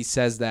why he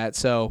says that.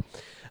 So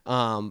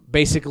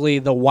basically,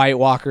 the White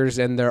Walkers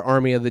and their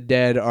army of the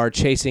dead are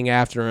chasing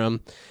after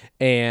him,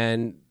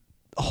 and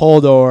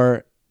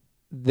Hodor,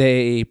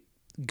 they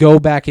go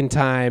back in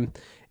time,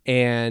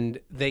 and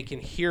they can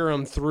hear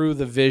him through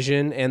the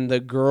vision, and the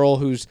girl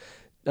who's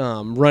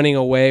running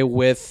away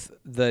with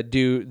the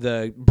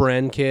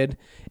Bren kid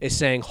is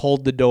saying,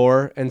 hold the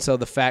door. And so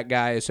the fat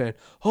guy is saying,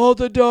 hold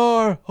the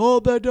door.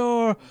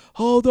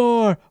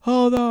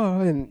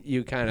 And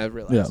you kind of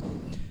realize. Yeah.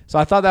 So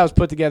I thought that was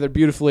put together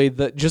beautifully.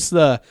 Just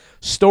the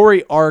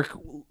story arc,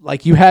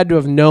 like you had to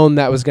have known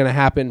that was going to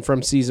happen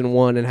from season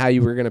 1 and how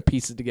you were going to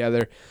piece it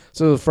together.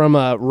 So from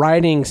a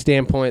writing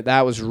standpoint,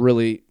 that was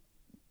really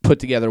put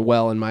together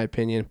well, in my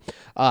opinion.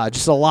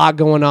 Just a lot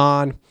going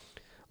on.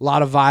 A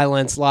lot of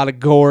violence, a lot of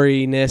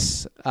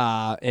goriness,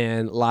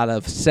 and a lot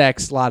of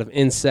sex, a lot of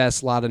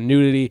incest, a lot of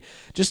nudity.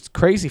 Just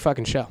crazy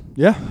fucking show.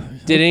 Yeah.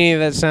 Did any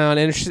of that sound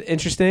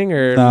interesting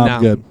or no?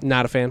 I'm good.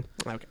 Not a fan?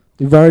 Okay.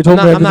 You've already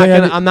told me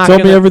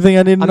everything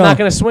I need to know. I'm not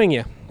going to swing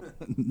you.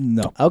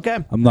 No. Okay.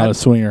 I'm not a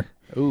swinger.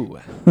 Ooh,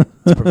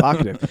 it's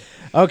provocative.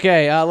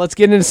 Okay, let's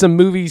get into some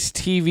movies,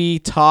 TV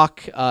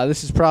talk.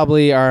 This is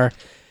probably our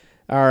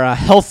our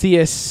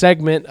healthiest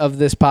segment of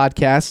this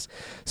podcast.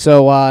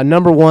 So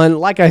number one,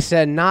 like I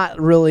said, not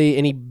really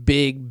any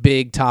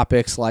big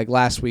topics. Like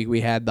last week,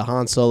 we had the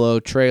Han Solo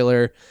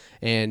trailer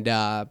and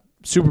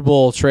Super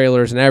Bowl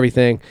trailers and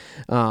everything.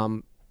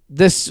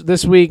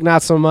 This week,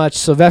 not so much.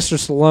 Sylvester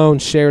Stallone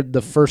shared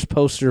the first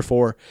poster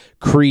for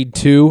Creed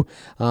 2.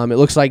 It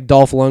looks like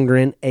Dolph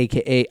Lundgren,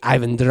 a.k.a.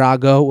 Ivan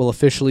Drago, will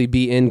officially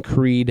be in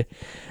Creed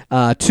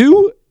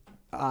 2.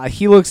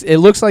 It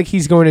looks like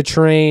he's going to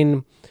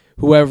train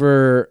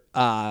whoever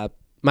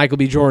Michael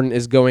B. Jordan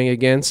is going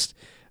against.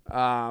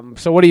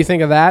 So what do you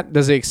think of that?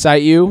 Does it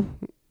excite you?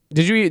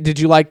 Did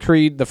you like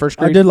Creed, the first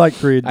Creed? I did like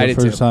Creed the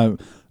first too. time.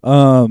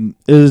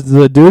 Is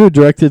the dude who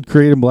directed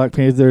Creed and Black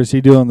Panther, is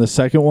he doing the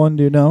second one?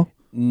 Do you know?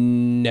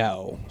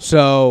 No.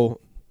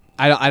 So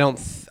I don't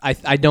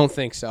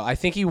think so. I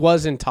think he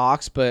was in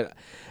talks, but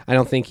I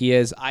don't think he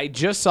is. I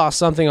just saw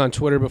something on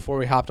Twitter before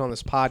we hopped on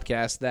this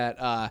podcast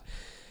that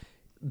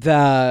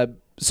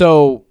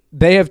so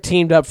they have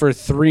teamed up for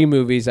 3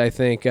 movies, I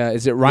think.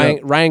 Is it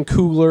Ryan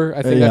Coogler?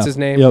 I think that's his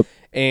name. Yep.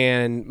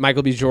 And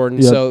Michael B. Jordan.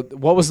 Yep. So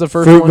what was the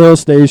first one? Fruitvale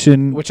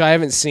Station. Which I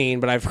haven't seen,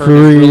 but I've heard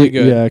Creed, is really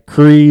good. Yeah,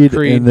 Creed,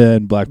 and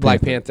then Black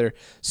Panther.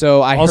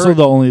 So I also heard,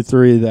 the only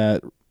 3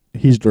 that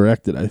he's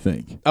directed, I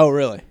think. Oh,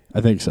 really?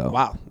 I think so.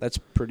 Wow, that's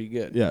pretty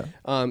good.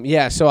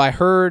 Yeah. So I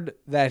heard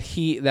that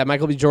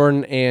Michael B.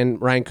 Jordan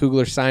and Ryan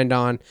Coogler signed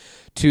on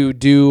to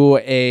do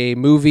a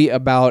movie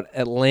about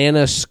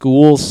Atlanta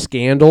school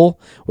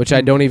scandal, which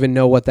I don't even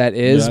know what that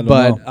is,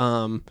 but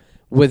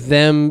with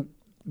them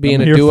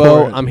being a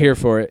duo, I'm here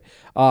for it.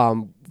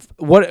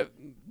 What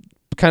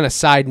kind of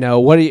side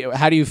note?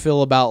 How do you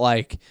feel about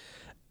like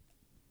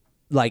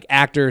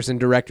actors and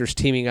directors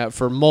teaming up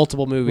for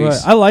multiple movies?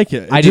 Right. I like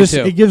it. I do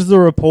too. It gives the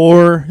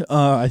rapport.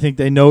 I think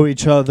they know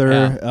each other.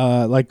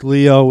 Yeah. Like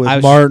Leo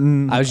with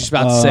Martin. I was just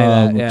about to say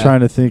that. Yeah. Trying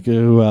to think of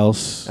who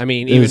else. I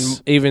mean,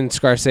 even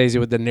Scorsese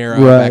with De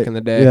Niro back in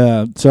the day.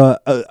 Yeah. So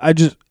I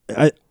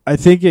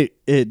think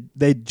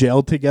they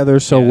gelled together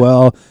so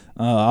well.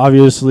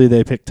 Obviously,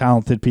 they pick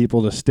talented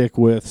people to stick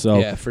with. So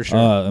yeah, for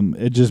sure.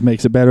 It just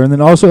makes it better, and then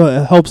also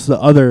it helps the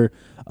other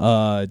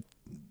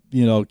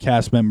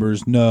cast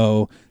members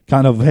know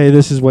kind of, hey,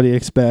 this is what he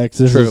expects.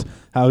 This is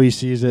how he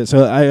sees it.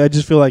 So I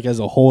just feel like as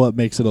a whole, it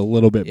makes it a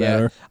little bit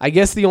better. I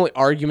guess the only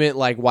argument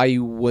like why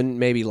you wouldn't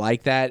maybe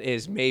like that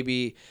is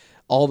maybe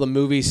all the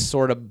movies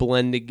sort of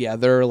blend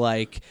together.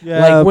 Like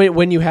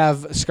when you have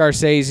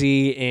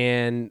Scorsese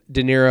and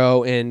De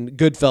Niro and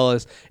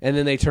Goodfellas, and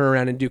then they turn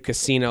around and do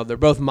Casino. They're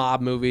both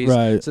mob movies,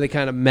 right? So they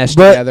kind of mesh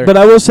together. But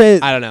I will say,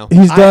 I don't know.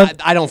 He's done.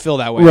 I don't feel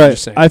that way. Right. I'm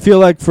just saying. I feel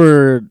like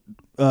for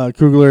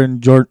Coogler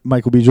and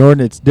Michael B.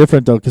 Jordan, it's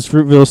different though, because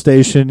Fruitvale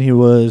Station, he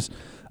was.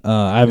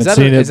 I haven't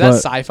seen it. Is that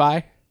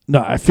sci-fi?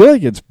 No, I feel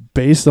like it's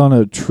based on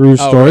a true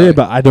story, really?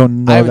 But I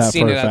don't know. I haven't that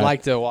seen for it. a fact. I'd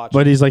like to watch.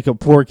 But he's like a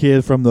poor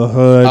kid from the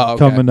hood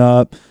coming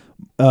up.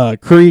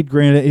 Creed,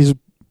 granted, he's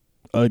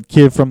a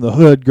kid from the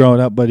hood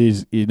growing up, but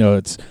he's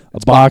it's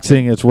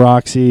boxing. It's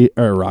Rocky.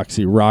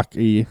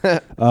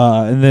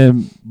 And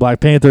then Black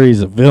Panther,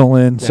 he's a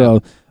villain. Yeah.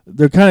 So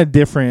they're kind of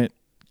different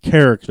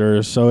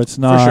characters. So it's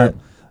not. For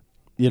sure.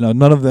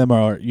 None of them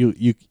are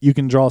you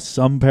can draw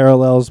some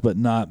parallels, but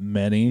not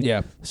many.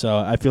 Yeah. So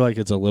I feel like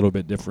it's a little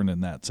bit different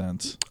in that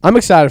sense. I'm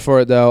excited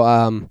for it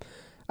though.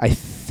 I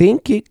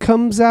think it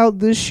comes out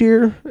this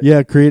year.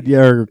 Yeah, Creed. Yeah,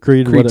 or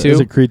Creed 2. Is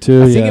it Creed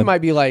 2? I think it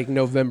might be like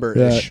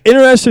November-ish. Yeah.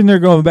 Interesting. They're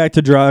going back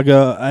to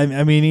Drago.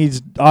 I mean,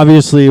 he's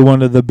obviously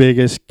one of the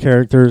biggest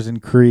characters in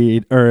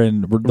Creed or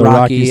in the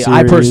Rocky series.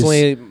 I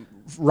personally,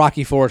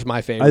 Rocky 4 is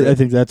my favorite. I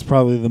think that's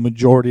probably the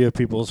majority of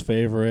people's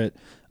favorite.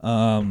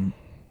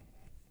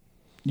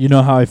 You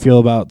know how I feel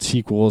about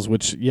sequels,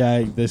 which,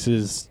 this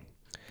is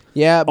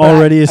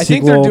already a sequel. I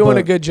think they're doing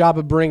a good job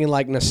of bringing,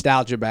 like,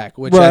 nostalgia back,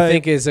 which I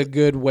think is a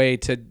good way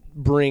to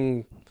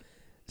bring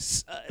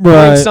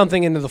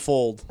something into the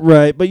fold.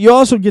 Right, but you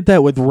also get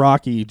that with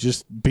Rocky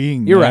just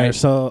being You're there. right.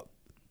 So,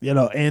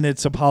 and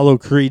it's Apollo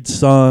Creed's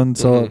son,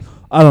 so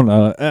I don't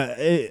know.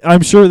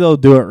 I'm sure they'll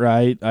do it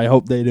right. I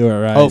hope they do it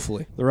right.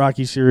 Hopefully. The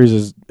Rocky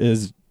series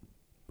is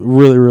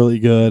really, really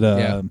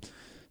good.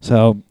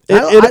 So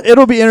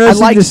it'll be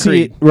interesting to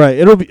see. Creed.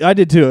 Right. I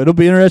did too. It'll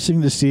be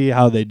interesting to see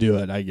how they do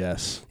it, I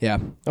guess. Yeah.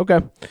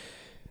 Okay.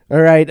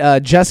 All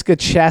right. Jessica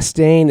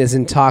Chastain is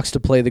in talks to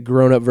play the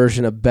grown-up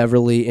version of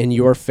Beverly in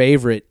your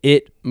favorite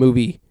It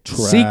movie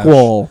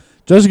sequel.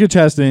 Jessica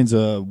Chastain's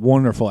a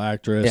wonderful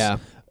actress. Yeah.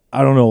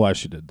 I don't know why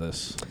she did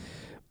this.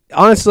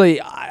 Honestly,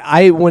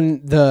 I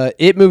when the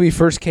It movie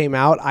first came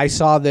out, I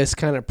saw this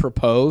kind of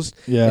proposed.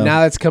 Yeah. And now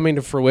that's coming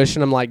to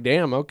fruition. I'm like,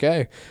 damn,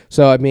 okay.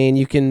 So, I mean,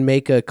 you can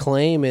make a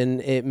claim and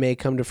it may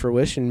come to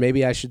fruition.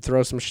 Maybe I should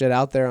throw some shit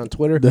out there on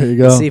Twitter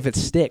and see if it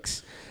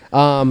sticks.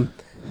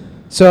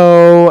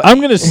 So I'm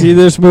going to see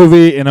this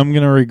movie and I'm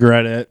going to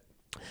regret it.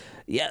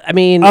 Yeah, I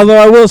mean.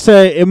 Although I will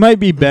say it might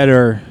be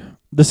better.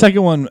 The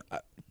second one.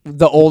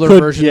 The older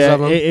versions of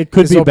them. It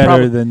could be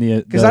better than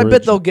the because I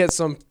bet they'll get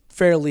some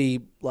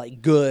fairly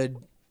good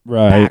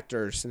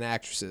actors and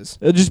actresses.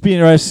 It'll just be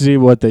interesting to see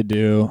what they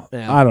do.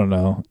 Yeah. I don't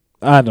know.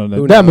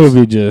 Who That knows?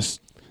 movie just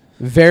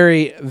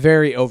Very,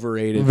 very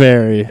overrated.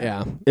 Very.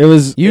 Yeah. It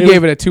was. You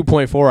gave it a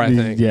 2.4, I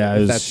think.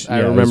 Yeah, I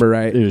remember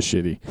right. It was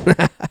shitty.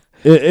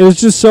 it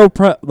was just so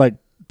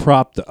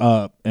propped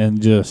up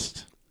and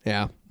just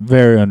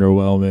very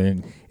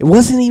underwhelming. It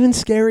wasn't even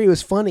scary. It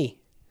was funny.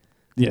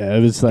 Yeah,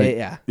 it was like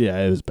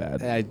it was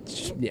bad.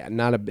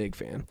 Not a big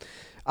fan.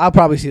 I'll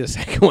probably see the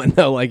second one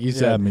though, like you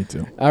said. Yeah, me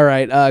too. All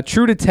right,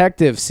 True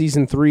Detective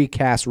season 3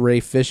 cast Ray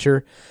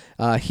Fisher.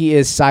 He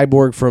is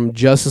Cyborg from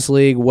Justice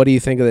League. What do you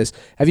think of this?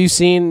 Have you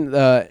seen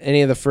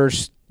any of the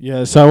first?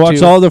 Yeah, so I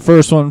watched all the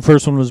first one.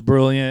 First one was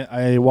brilliant.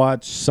 I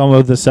watched some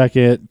of the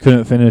second,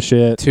 couldn't finish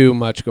it. Too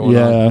much going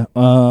on.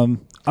 Yeah,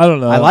 I don't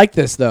know. I like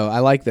this though. I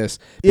like this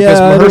because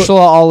Mahershala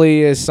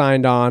Ali is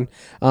signed on.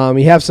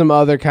 You have some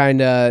other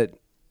kind of,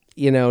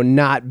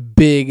 not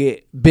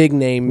big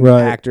name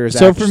actors.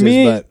 So for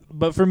me,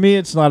 but for me,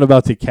 it's not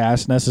about the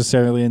cast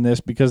necessarily in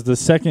this because the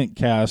second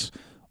cast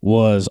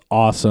was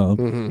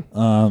awesome.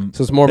 Mm-hmm.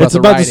 So it's more about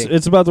the writing.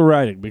 It's about the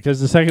writing because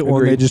the second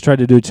one they just tried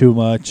to do too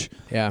much.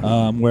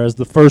 Yeah. Whereas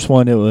the first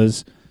one it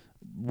was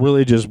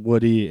really just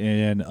Woody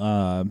and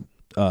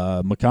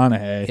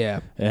McConaughey.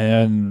 Yeah.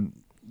 And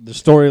the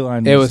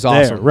storyline was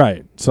awesome.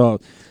 Right. So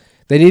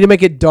they need to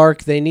make it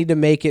dark. They need to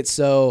make it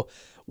so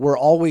we're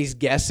always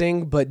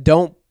guessing, but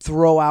don't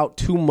throw out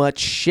too much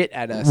shit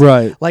at us.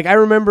 Right. Like I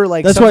remember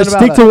that's why I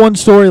stick to one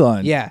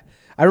storyline. Yeah.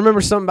 I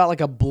remember something about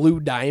like a blue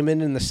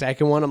diamond in the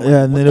second one. I'm like,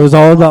 and then it was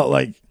all about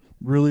like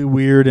really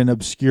weird and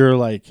obscure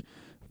like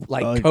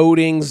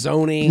coding,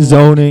 zoning,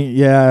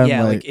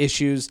 yeah, like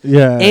issues,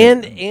 yeah,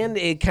 and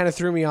it kind of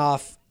threw me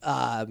off.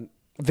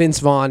 Vince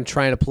Vaughn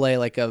trying to play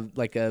like a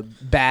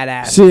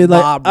badass. See,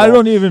 mob I role.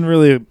 don't even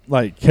really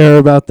care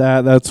about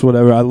that. That's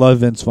whatever. I love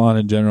Vince Vaughn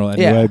in general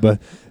anyway, but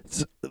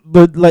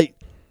like,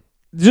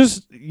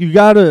 just you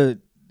gotta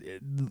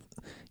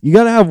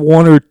have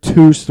one or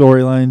two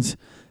storylines.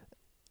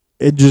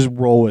 And just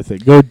roll with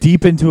it. Go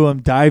deep into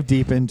them. Dive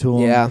deep into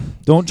them. Yeah.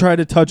 Don't try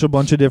to touch a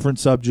bunch of different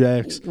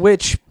subjects.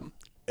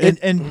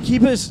 And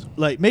keep us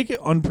make it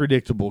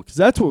unpredictable because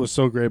that's what was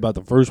so great about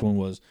the first one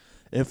was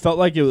it felt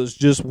like it was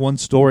just one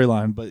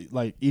storyline, but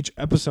like each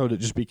episode it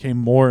just became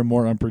more and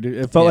more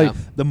unpredictable. It felt like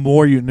the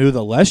more you knew,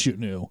 the less you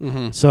knew.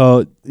 Mm-hmm.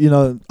 So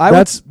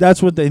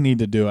that's what they need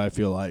to do. I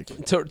feel like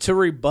to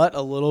rebut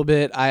a little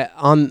bit.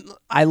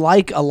 I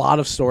like a lot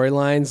of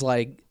storylines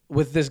like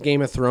with this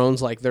Game of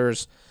Thrones. Like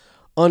there's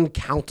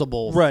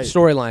uncountable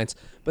storylines,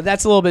 but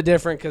that's a little bit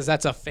different because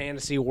that's a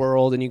fantasy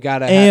world and you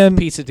gotta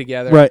piece it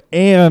together, right?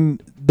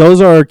 And those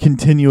are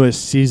continuous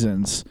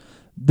seasons.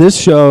 This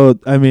show,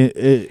 I mean,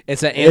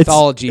 it's an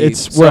anthology.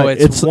 It's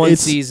one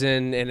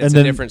season and it's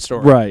a different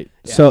story, right?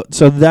 Yeah.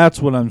 So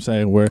that's what I'm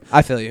saying. Where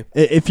I feel you.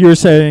 If you're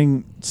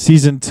saying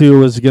season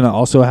 2 is gonna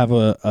also have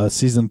a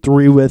season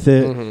 3 with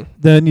it,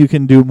 then you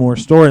can do more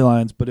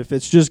storylines. But if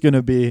it's just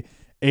gonna be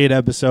 8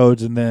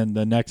 episodes and then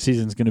the next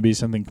season's gonna be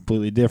something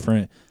completely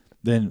different.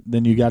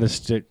 Then you got to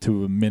stick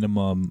to a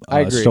minimum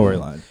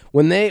storyline.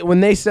 When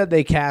they said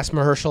they cast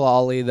Mahershala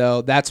Ali,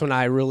 though, that's when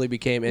I really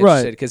became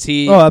interested because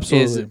he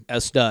is a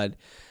stud.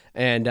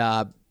 And,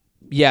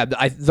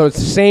 the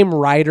same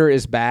writer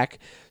is back,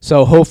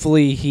 so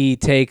hopefully he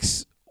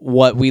takes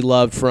what we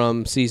loved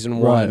from season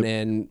 1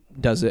 and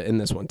does it in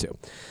this one, too.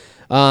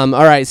 All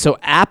right, so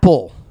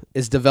Apple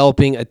is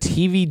developing a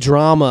TV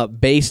drama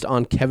based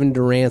on Kevin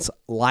Durant's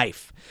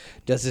life.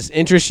 Does this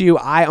interest you?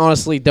 I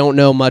honestly don't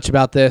know much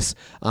about this.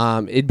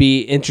 It'd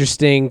be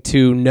interesting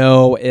to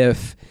know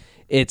if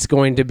it's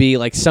going to be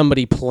like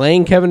somebody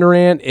playing Kevin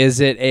Durant.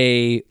 Is it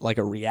a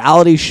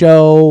reality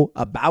show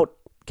about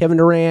Kevin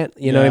Durant?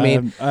 You know what I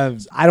mean?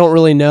 I don't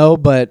really know,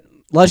 but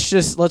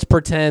let's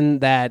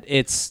pretend that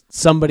it's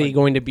somebody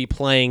going to be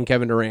playing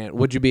Kevin Durant.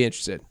 Would you be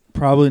interested?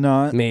 Probably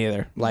not. Me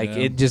either.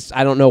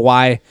 I don't know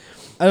why.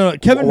 I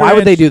don't know. Why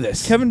would they do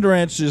this? Kevin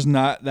Durant's just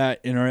not that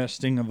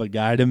interesting of a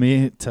guy to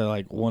me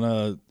to want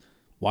to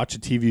watch a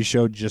TV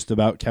show just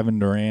about Kevin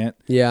Durant.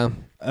 Yeah.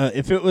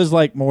 If it was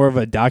more of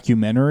a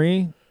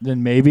documentary,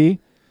 then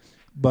maybe.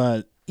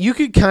 But you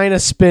could kind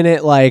of spin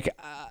it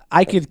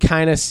I could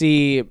kind of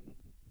see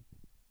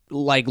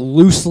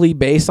loosely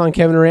based on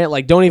Kevin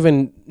Durant. Don't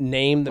even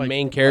name the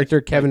main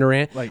character Kevin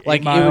Durant.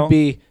 It would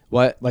be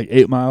what?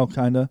 8 Mile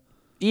kind of.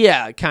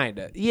 Yeah, kind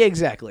of. Yeah,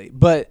 exactly.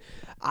 But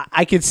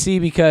I could see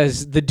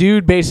because the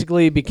dude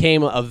basically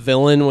became a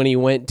villain when he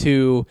went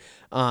to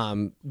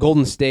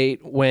Golden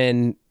State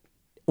when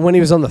he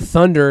was on the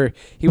Thunder.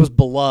 He was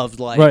beloved.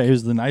 Right, he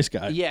was the nice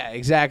guy. Yeah,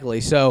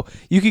 exactly. So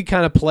you could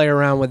kind of play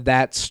around with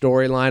that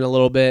storyline a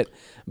little bit,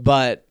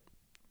 but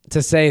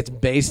to say it's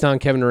based on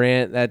Kevin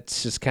Durant,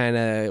 that's just kind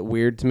of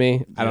weird to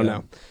me. I don't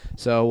know.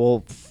 So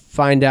we'll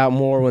find out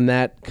more when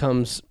that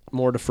comes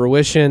more to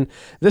fruition.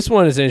 This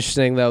one is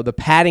interesting, though. The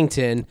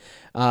Paddington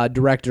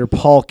director,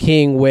 Paul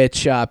King,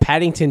 which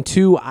Paddington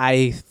 2,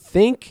 I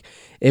think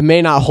it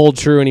may not hold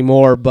true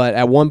anymore, but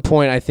at one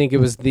point I think it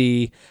was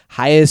the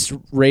highest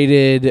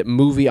rated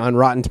movie on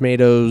Rotten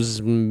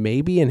Tomatoes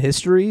maybe in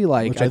history.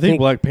 Which I think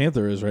Black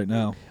Panther is right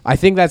now. I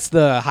think that's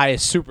the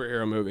highest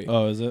superhero movie.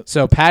 Oh, is it?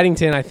 So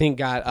Paddington I think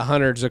got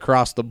 100s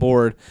across the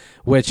board,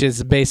 which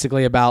is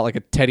basically about like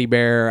a teddy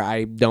bear.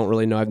 I don't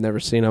really know. I've never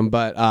seen them,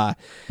 but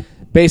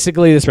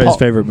basically this Trey's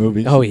favorite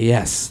movies. Oh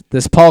yes,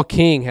 this Paul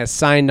King has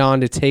signed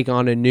on to take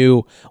on a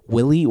new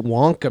Willy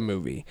Wonka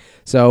movie.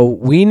 So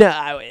we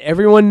know,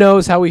 everyone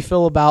knows how we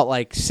feel about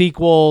like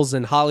sequels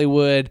and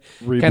Hollywood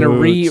kind of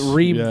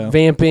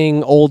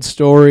revamping old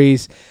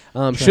stories.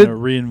 Trying to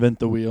reinvent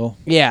the wheel.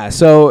 Yeah,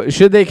 so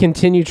should they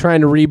continue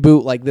trying to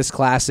reboot like this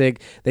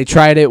classic? They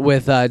tried it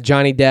with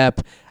Johnny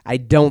Depp. I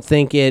don't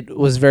think it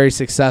was very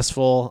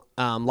successful.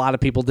 A lot of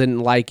people didn't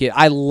like it.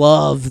 I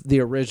love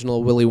the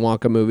original Willy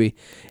Wonka movie.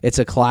 It's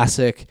a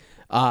classic.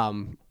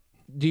 Do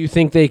you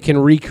think they can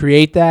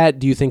recreate that?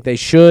 Do you think they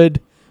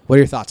should? What are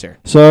your thoughts here?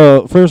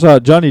 So first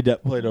off, Johnny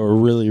Depp played a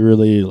really,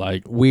 really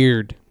like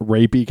weird,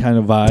 rapey kind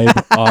of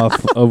vibe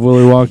off of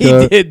Willy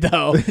Wonka. He did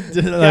though.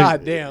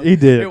 God damn, he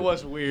did. It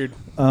was weird.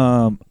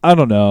 I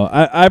don't know.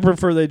 I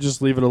prefer they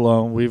just leave it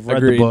alone. We've read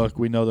Agreed. the book.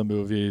 We know the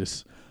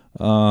movies.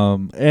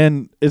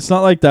 And it's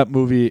not like that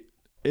movie.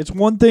 It's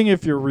one thing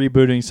if you're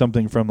rebooting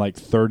something from like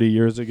 30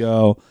 years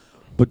ago,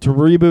 but to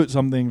reboot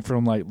something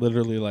from like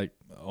literally like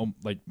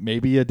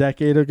maybe a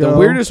decade ago. The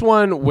weirdest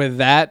one with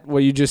that, what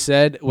you just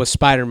said, was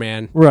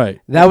Spider-Man.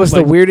 Right. That was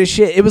the weirdest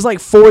shit. It was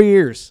like 4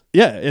 years.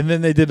 Yeah, and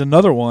then they did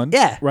another one.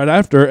 Yeah. Right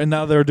after, and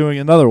now they're doing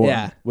another one.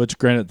 Yeah. Which,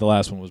 granted, the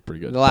last one was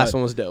pretty good. The last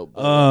one was dope.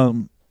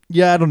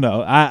 Yeah, I don't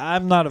know.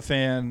 I'm not a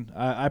fan.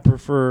 I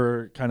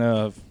prefer kind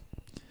of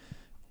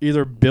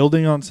either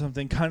building on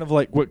something, kind of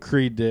like what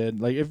Creed did.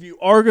 Like, if you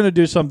are going to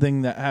do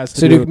something that has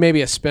to do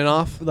maybe a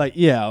spin-off? Like,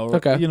 yeah. Or,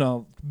 okay.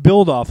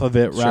 Build off of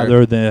it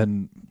rather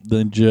than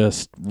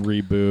just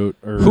reboot.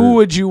 Or who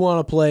would you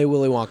want to play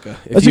Willy Wonka?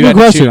 That's a good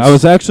question. I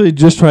was actually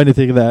just trying to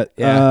think of that.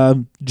 Yeah.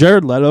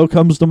 Jared Leto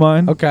comes to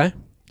mind. Okay.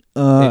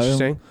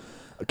 Interesting.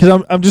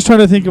 Because I'm just trying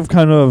to think of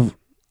kind of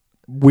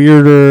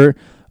weirder.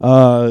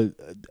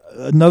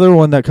 Another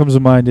one that comes to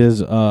mind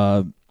is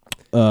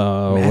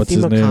what's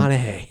his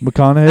name?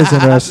 McConaughey's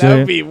interesting. That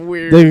would be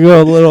weird. They could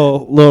go a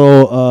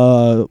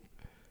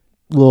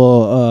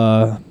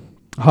little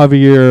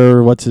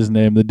Javier, what's his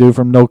name? The dude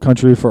from No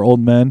Country for Old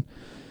Men.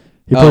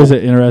 He plays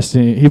it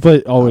interesting. He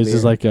plays always Javier.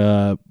 is like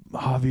a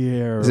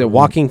Javier. Is it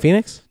Joaquin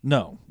Phoenix?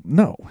 No,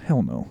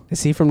 hell no.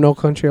 Is he from No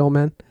Country Old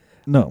Men?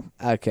 No.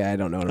 Okay, I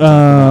don't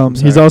know.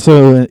 He's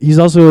also in he's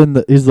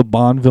the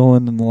Bond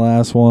villain in the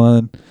last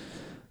one.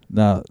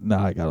 Now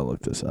I gotta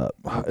look this up.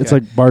 Okay. It's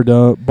like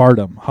Bardem,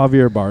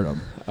 Javier Bardem.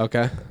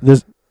 Okay.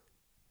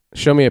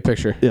 Show me a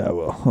picture. Yeah,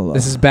 well, hold on.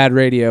 This is bad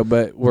radio,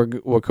 but we're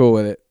cool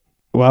with it.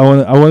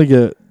 Well, I want to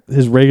get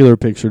his regular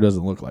picture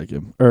doesn't look like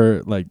him,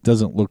 or like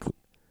doesn't look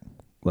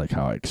like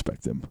how I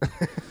expect him.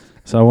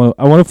 So I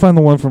want to find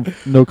the one from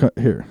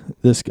here.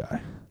 This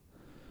guy.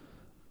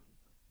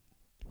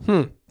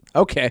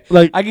 Okay.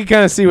 Like I can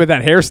kind of see what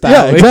that hairstyle.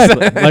 Yeah, is.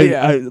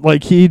 exactly.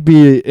 Like he'd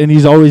be, and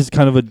he's always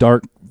kind of a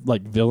dark,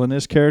 like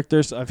villainous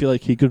character. So I feel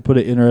like he could put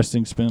an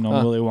interesting spin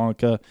on Willy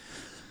Wonka.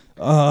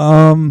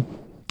 I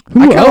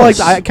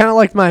kind of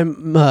liked my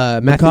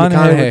Matthew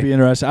McConaughey. Would be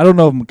interesting. I don't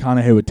know if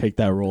McConaughey would take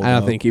that role. I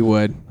don't think he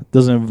would. He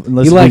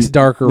likes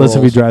darker roles.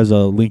 Unless if he drives a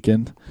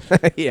Lincoln.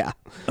 Yeah.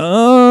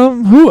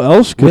 Who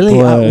else could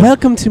play?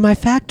 Welcome to my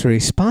factory,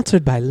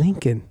 sponsored by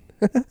Lincoln.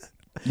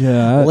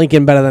 Yeah.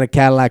 Lincoln better than a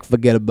Cadillac.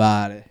 Forget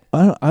about it.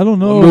 I don't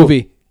know. A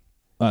movie.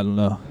 I don't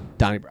know.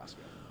 Donnie Brasco.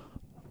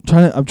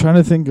 I'm trying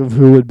to think of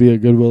who would be a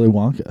good Willy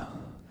Wonka.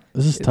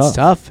 This is tough. It's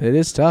tough. It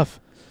is tough.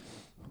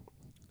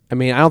 I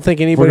mean, I don't think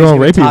anybody's going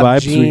going to top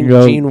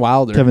vibes, Gene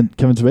Wilder. Kevin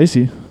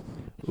Spacey.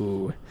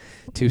 Ooh,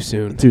 too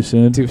soon. Too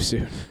soon.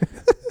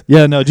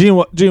 Yeah, no.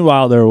 Gene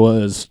Wilder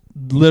was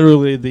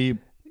literally the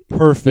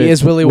perfect. He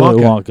is Willy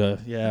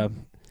Wonka. Yeah.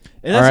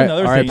 And that's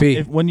another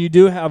thing. When you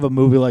do have a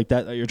movie like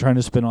that you're trying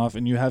to spin off,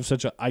 and you have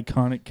such an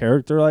iconic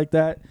character like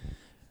that,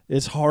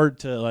 it's hard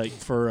to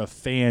for a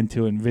fan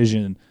to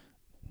envision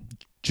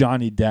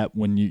Johnny Depp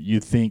when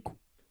you think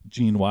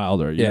Gene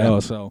Wilder. You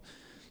know, so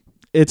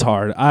it's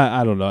hard.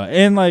 I don't know,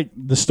 and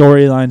the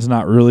storyline's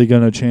not really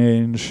gonna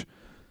change.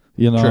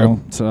 You know,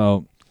 True.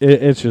 So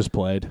it's just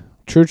played.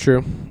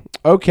 True.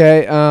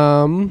 Okay.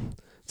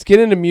 Let's get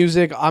into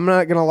music. I'm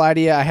not gonna lie to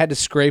you. I had to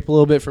scrape a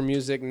little bit for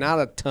music. Not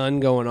a ton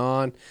going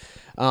on.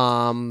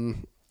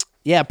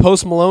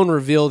 Post Malone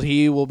revealed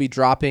he will be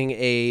dropping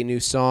a new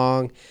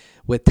song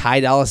with Ty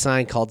Dolla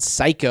 $ign called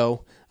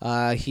Psycho.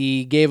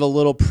 He gave a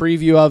little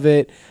preview of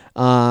it.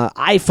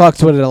 I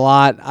fucked with it a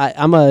lot.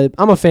 I'm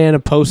a fan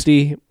of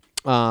Posty.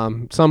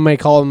 Some may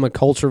call him a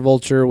culture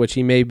vulture, which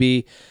he may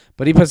be,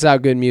 but he puts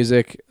out good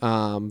music.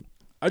 I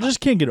just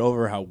can't get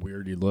over how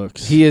weird he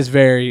looks. He is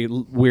very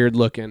weird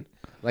looking.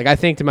 I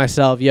think to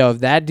myself, if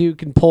that dude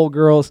can pull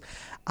girls,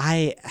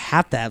 I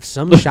have to have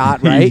some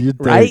shot, right?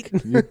 Right?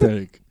 You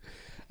think.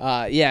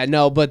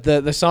 But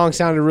the song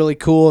sounded really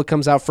cool. It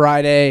comes out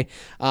Friday.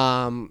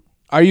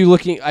 Are you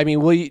looking? I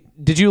mean,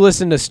 did you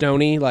listen to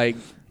Stoney?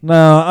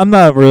 No, I'm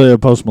not really a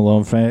Post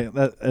Malone fan.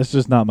 That's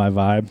just not my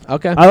vibe.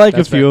 Okay, I like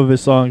a few of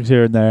his songs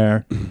here and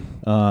there.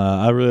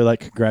 I really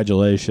like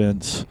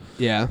Congratulations.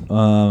 Yeah.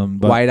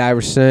 But White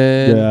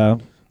Iverson. Yeah.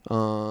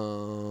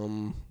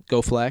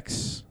 Go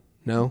Flex.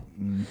 No.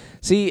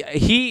 See,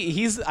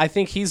 I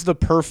think he's the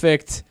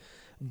perfect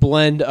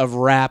blend of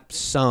rap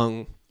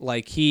sung.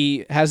 Like,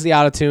 he has the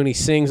auto-tune, he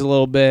sings a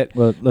little bit,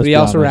 But he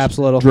also raps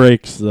a little.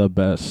 Drake's the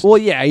best. Well,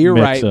 yeah, you're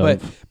mix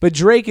right, but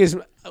Drake is.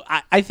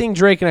 I think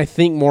Drake, and I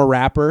think more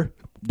rapper.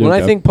 When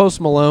I think Post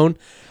Malone,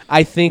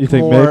 I think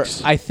more.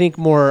 Mix? I think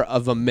more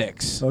of a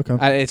mix.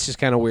 Okay. It's just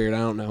kind of weird. I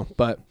don't know,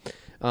 but.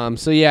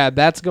 So yeah,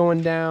 that's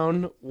going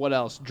down. What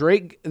else?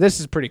 Drake. This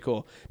is pretty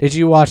cool. Did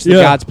you watch the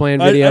God's Plan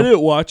video? I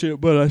didn't watch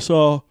it, but I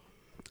saw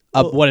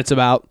what it's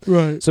about.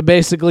 Right. So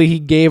basically, he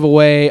gave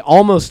away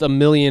almost $1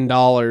 million.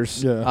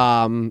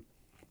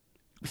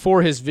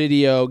 For his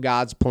video,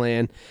 God's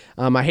Plan.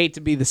 I hate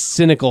to be the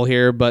cynical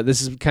here, but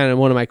this is kind of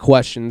one of my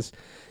questions.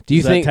 Do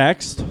you think that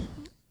taxed?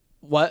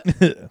 What?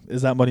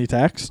 Is that money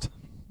taxed?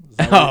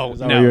 No,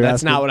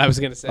 that's not what I was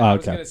going to say. I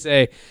was okay. going to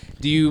say,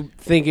 do you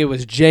think it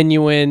was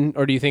genuine,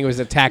 or do you think it was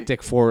a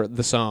tactic for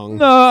the song?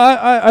 No,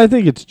 I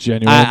think it's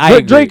genuine.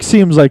 I Drake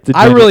seems like the.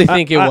 I really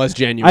think it was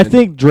genuine. I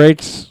think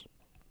Drake's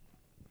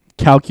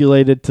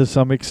calculated to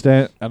some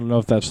extent. I don't know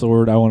if that's the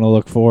word I want to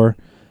look for.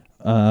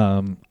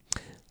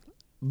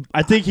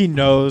 I think he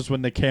knows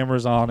when the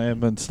camera's on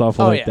him and stuff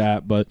like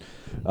that. But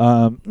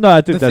no,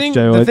 I think that's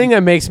genuine. The thing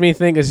that makes me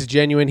think this is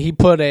genuine, he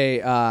put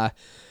a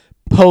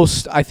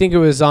post, I think it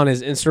was on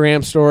his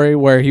Instagram story,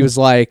 where he was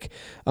like,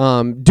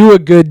 do a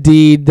good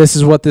deed. This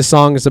is what this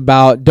song is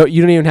about.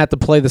 You don't even have to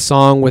play the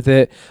song with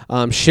it.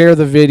 Share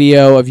the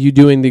video of you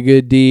doing the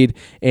good deed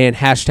and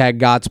hashtag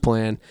God's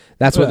Plan.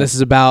 That's what this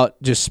is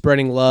about. Just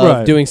spreading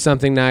love, doing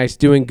something nice,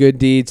 doing good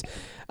deeds.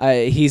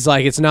 He's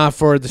like, it's not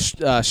for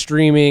the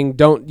streaming. You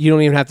don't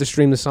even have to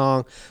stream the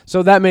song.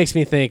 So that makes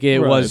me think it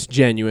was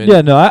genuine.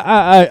 Yeah, no,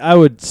 I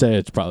would say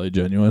it's probably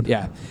genuine.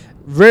 Yeah,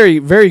 very,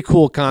 very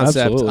cool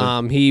concept.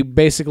 Absolutely. He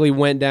basically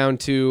went down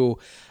to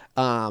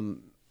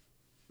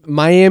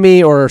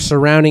Miami or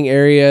surrounding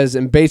areas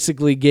and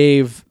basically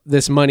gave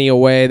this money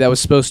away that was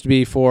supposed to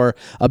be for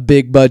a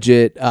big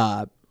budget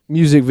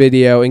music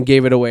video, and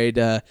gave it away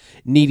to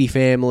needy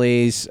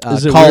families,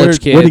 college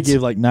kids. What, he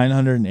gave like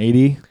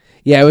 980?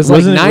 Yeah, it was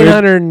like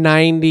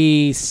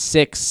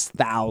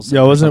 996,000.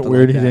 Yeah, wasn't it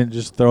weird he didn't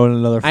just throw in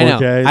another 4K? I know.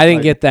 I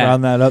didn't get that.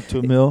 Round that up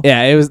to $1 million.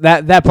 Yeah, it was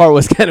that part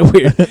was kind of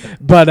weird.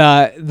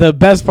 But the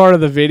best part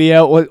of the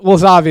video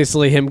was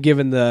obviously him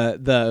giving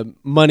the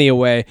money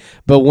away.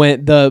 But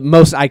when the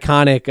most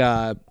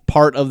iconic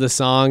part of the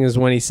song is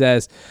when he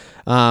says,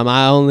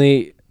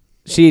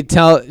 She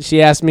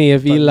asked me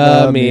if you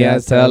love me. I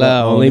tell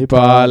her only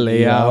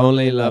partly. I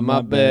only love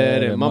my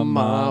bed and my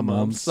mom.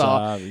 I'm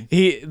sorry.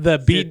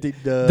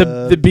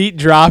 The beat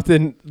dropped,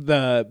 and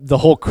the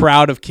whole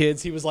crowd of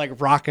kids, he was like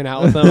rocking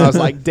out with them. I was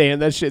like, damn,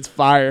 that shit's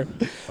fire.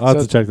 I'll have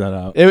to check that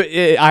out.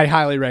 I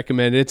highly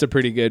recommend it. It's a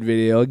pretty good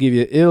video.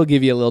 It'll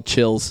give you a little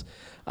chills.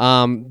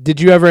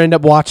 Did you ever end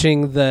up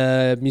watching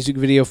the music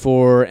video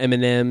for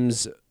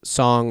Eminem's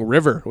song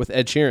River with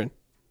Ed Sheeran?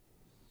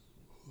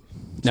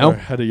 No, sorry, I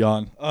had to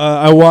yawn.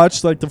 I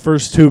watched like the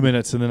first 2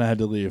 minutes and then I had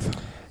to leave.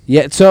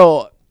 Yeah,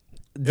 so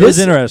it was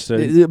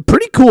interesting.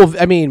 Pretty cool.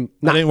 I mean,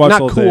 not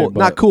cool, thing,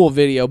 not cool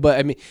video, but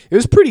I mean, it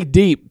was pretty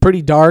deep,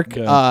 pretty dark.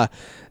 Okay.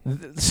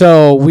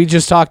 So we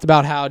just talked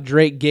about how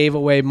Drake gave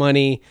away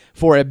money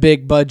for a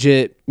big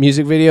budget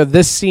music video.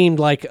 This seemed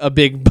like a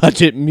big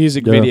budget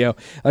music video.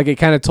 Like, it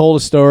kind of told a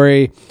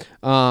story.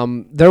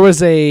 There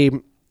was a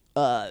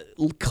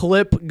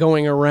clip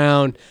going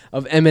around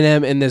of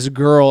Eminem and this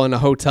girl in a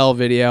hotel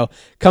video.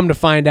 Come to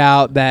find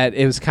out that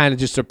it was kind of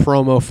just a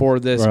promo for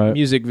this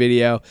music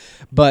video.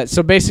 But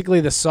so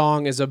basically the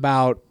song is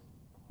about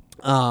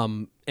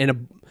so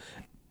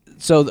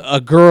a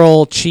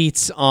girl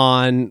cheats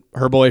on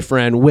her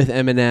boyfriend with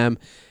Eminem,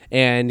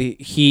 and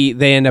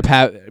they end up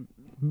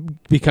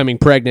becoming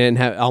pregnant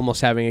and almost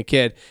having a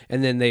kid,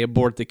 and then they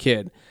abort the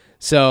kid.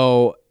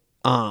 So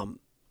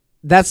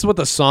that's what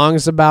the song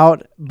is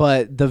about,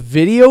 but the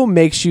video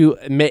makes you,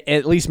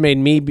 at least made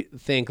me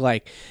think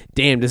like,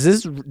 damn, did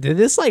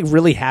this like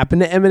really happen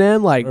to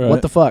Eminem? Like,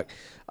 what the fuck?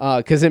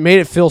 Because it made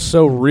it feel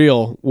so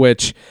real,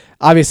 which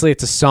obviously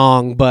it's a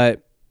song,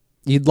 but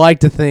you'd like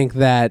to think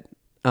that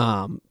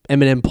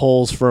Eminem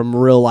pulls from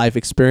real life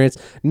experience.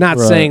 Not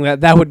saying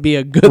that would be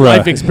a good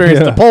life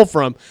experience to pull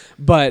from,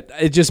 but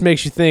it just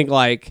makes you think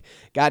like,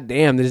 god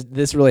damn,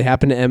 this really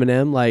happened to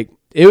Eminem? Like,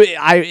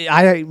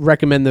 I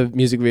recommend the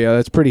music video.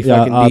 It's pretty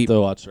fucking I'll deep. have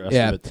to watch the rest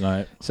of it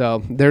tonight.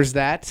 So there's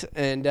that,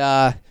 and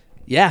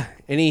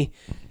any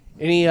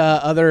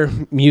other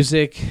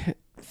music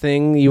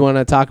thing you want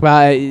to talk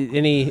about?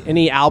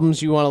 Any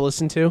albums you want to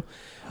listen to?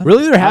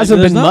 Really, there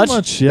hasn't been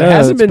much. There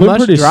hasn't been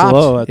much pretty dropped.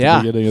 slow at the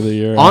beginning of the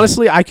year.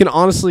 Honestly, I can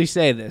honestly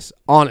say this.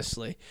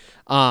 Honestly,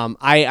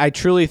 I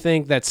truly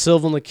think that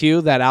Sylvan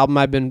LaCue, that album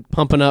I've been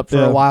pumping up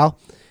for a while,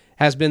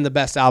 has been the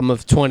best album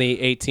of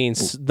 2018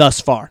 thus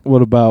far.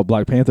 What about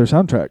Black Panther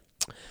soundtrack?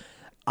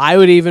 I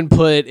would even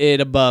put it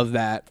above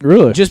that.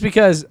 Really? Just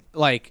because,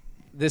 like,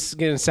 this is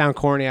going to sound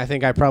corny. I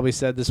think I probably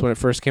said this when it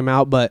first came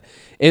out, but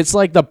it's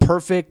like the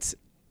perfect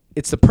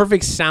it's the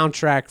perfect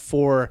soundtrack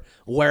for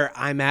where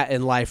I'm at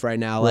in life right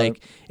now. Right.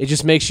 Like, it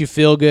just makes you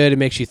feel good. It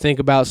makes you think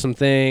about some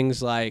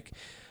things. Like,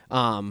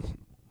 I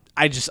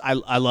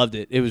loved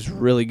it. It was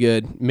really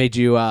good. Made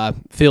you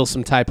feel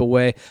some type of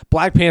way.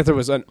 Black Panther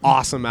was an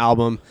awesome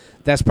album.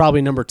 That's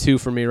probably number 2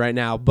 for me right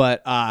now.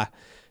 But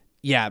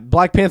yeah,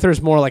 Black Panther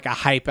is more like a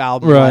hype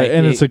album, right? like,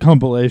 And it's a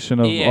compilation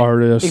of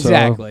artists.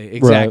 Exactly, so,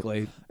 exactly.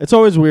 Right. It's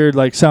always weird,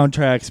 like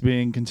soundtracks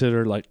being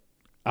considered like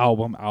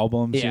albums.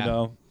 Yeah. You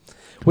know.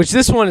 Which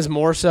this one is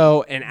more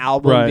so an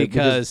album Right,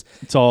 because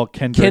it's all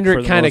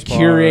Kendrick kind of most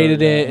part,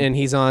 curated it, yeah. and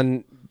he's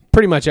on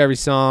pretty much every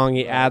song.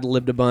 He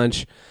ad-libbed a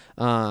bunch.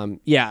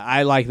 Yeah,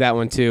 I like that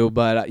one too.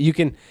 But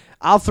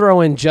I'll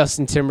throw in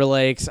Justin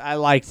Timberlake's. I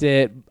liked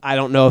it. I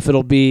don't know if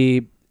it'll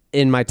be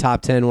in my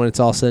top 10 when it's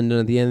all said and done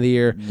at the end of the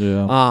year.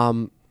 Yeah.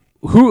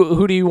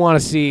 Who do you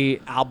want to see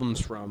albums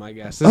from? I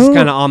guess this is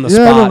kind of on the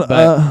yeah, spot,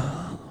 but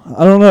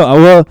I don't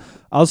know.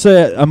 I'll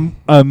say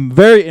I'm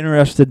very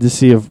interested to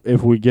see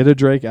if we get a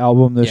Drake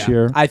album this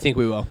year. I think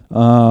we will,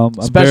 I'm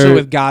especially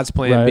with God's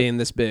Plan right, being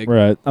this big.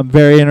 Right. I'm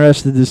very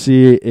interested to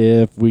see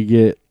if we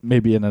get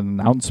maybe an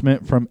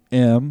announcement from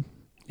M.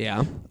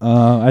 Yeah,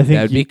 I think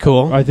that'd be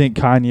cool. I think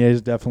Kanye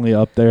is definitely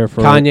up there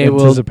for Kanye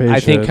anticipation.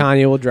 I think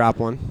Kanye will drop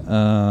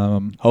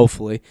one.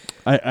 Hopefully.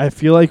 I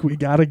feel like we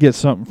got to get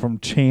something from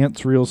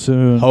Chance real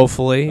soon.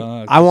 Hopefully.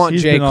 'Cause I want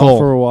he's J. been Cole on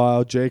for a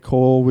while. J.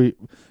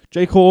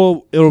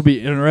 Cole, it'll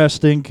be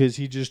interesting because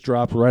he just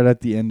dropped right at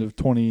the end of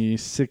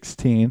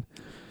 2016.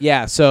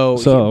 Yeah,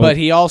 but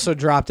he also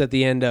dropped at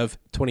the end of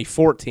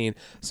 2014,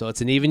 so it's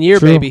an even year,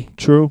 True, baby.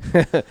 True.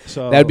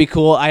 So That'd be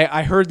cool.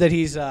 I heard that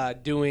he's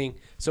doing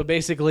so.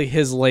 Basically,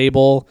 his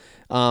label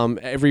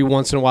every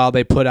once in a while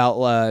they put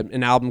out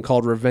an album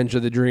called Revenge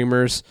of the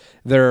Dreamers.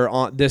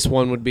 This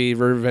one would be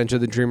Revenge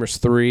of the Dreamers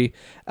 3.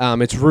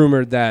 It's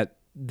rumored that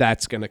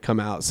that's going to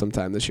come out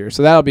sometime this year,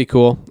 so that'll be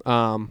cool.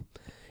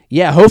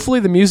 Yeah, hopefully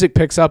the music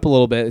picks up a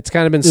little bit. It's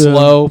kind of been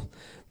slow.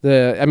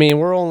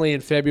 We're only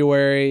in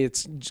February.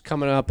 It's just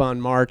coming up on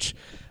March,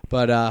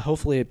 but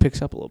hopefully it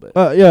picks up a little bit.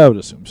 yeah, I would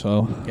assume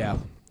so. Yeah,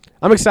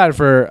 I'm excited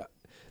for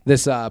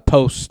this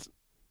post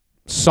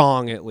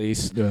song at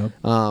least. Yeah.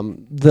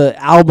 The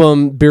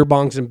album Beer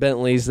Bongs and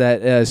Bentleys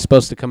that is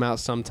supposed to come out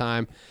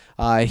sometime.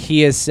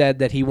 He has said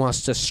that he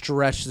wants to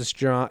stretch this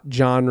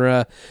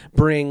genre,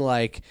 bring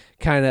like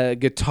kind of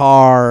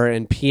guitar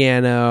and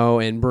piano,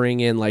 and bring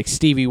in like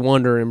Stevie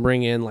Wonder and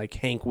bring in like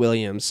Hank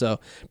Williams. So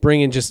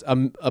bring in just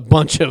a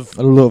bunch of.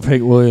 I don't know if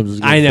Hank Williams is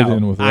going to fit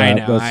in with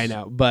that. I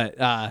know.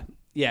 But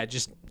yeah,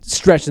 just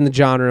stretching the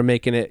genre,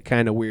 making it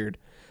kind of weird.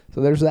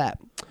 So there's that.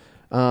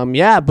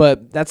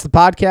 But that's the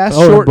podcast.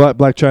 Oh,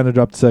 Black China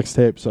dropped a sex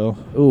tape. So,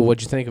 ooh,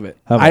 what'd you think of it?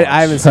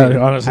 I haven't seen it.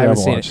 Honestly, I haven't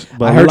seen watched, it.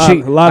 But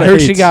I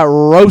heard she got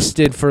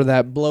roasted for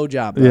that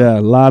blowjob. Yeah,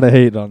 a lot of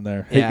hate on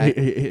there.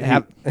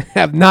 Yeah,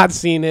 have not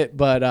seen it,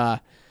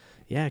 but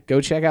yeah, go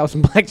check out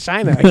some Black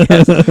China, I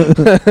guess.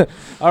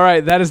 All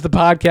right, that is the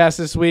podcast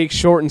this week.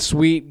 Short and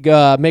sweet.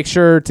 Make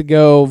sure to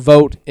go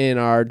vote in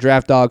our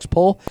Draft Dogs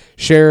poll.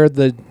 Share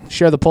the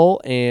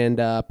poll and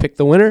pick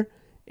the winner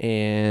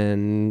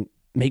and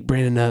make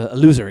Brandon a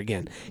loser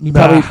again. He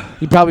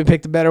probably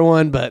picked a better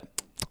one, but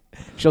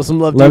show some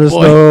love to Let us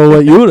know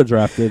what you would have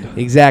drafted.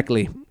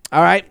 Exactly.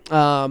 All right.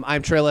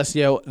 I'm Trey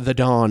Alessio, the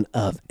Dawn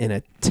of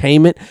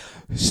Entertainment.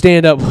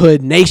 Stand Up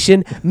Hood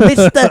Nation,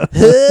 Mr.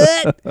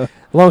 Hood.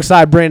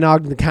 Alongside Brandon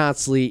Ogden, the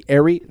Constantly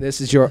Airy.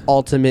 This is your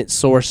ultimate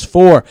source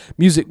for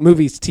music,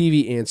 movies,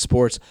 TV, and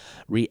sports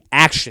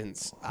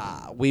reactions.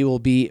 We will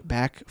be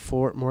back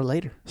for more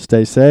later.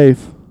 Stay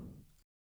safe.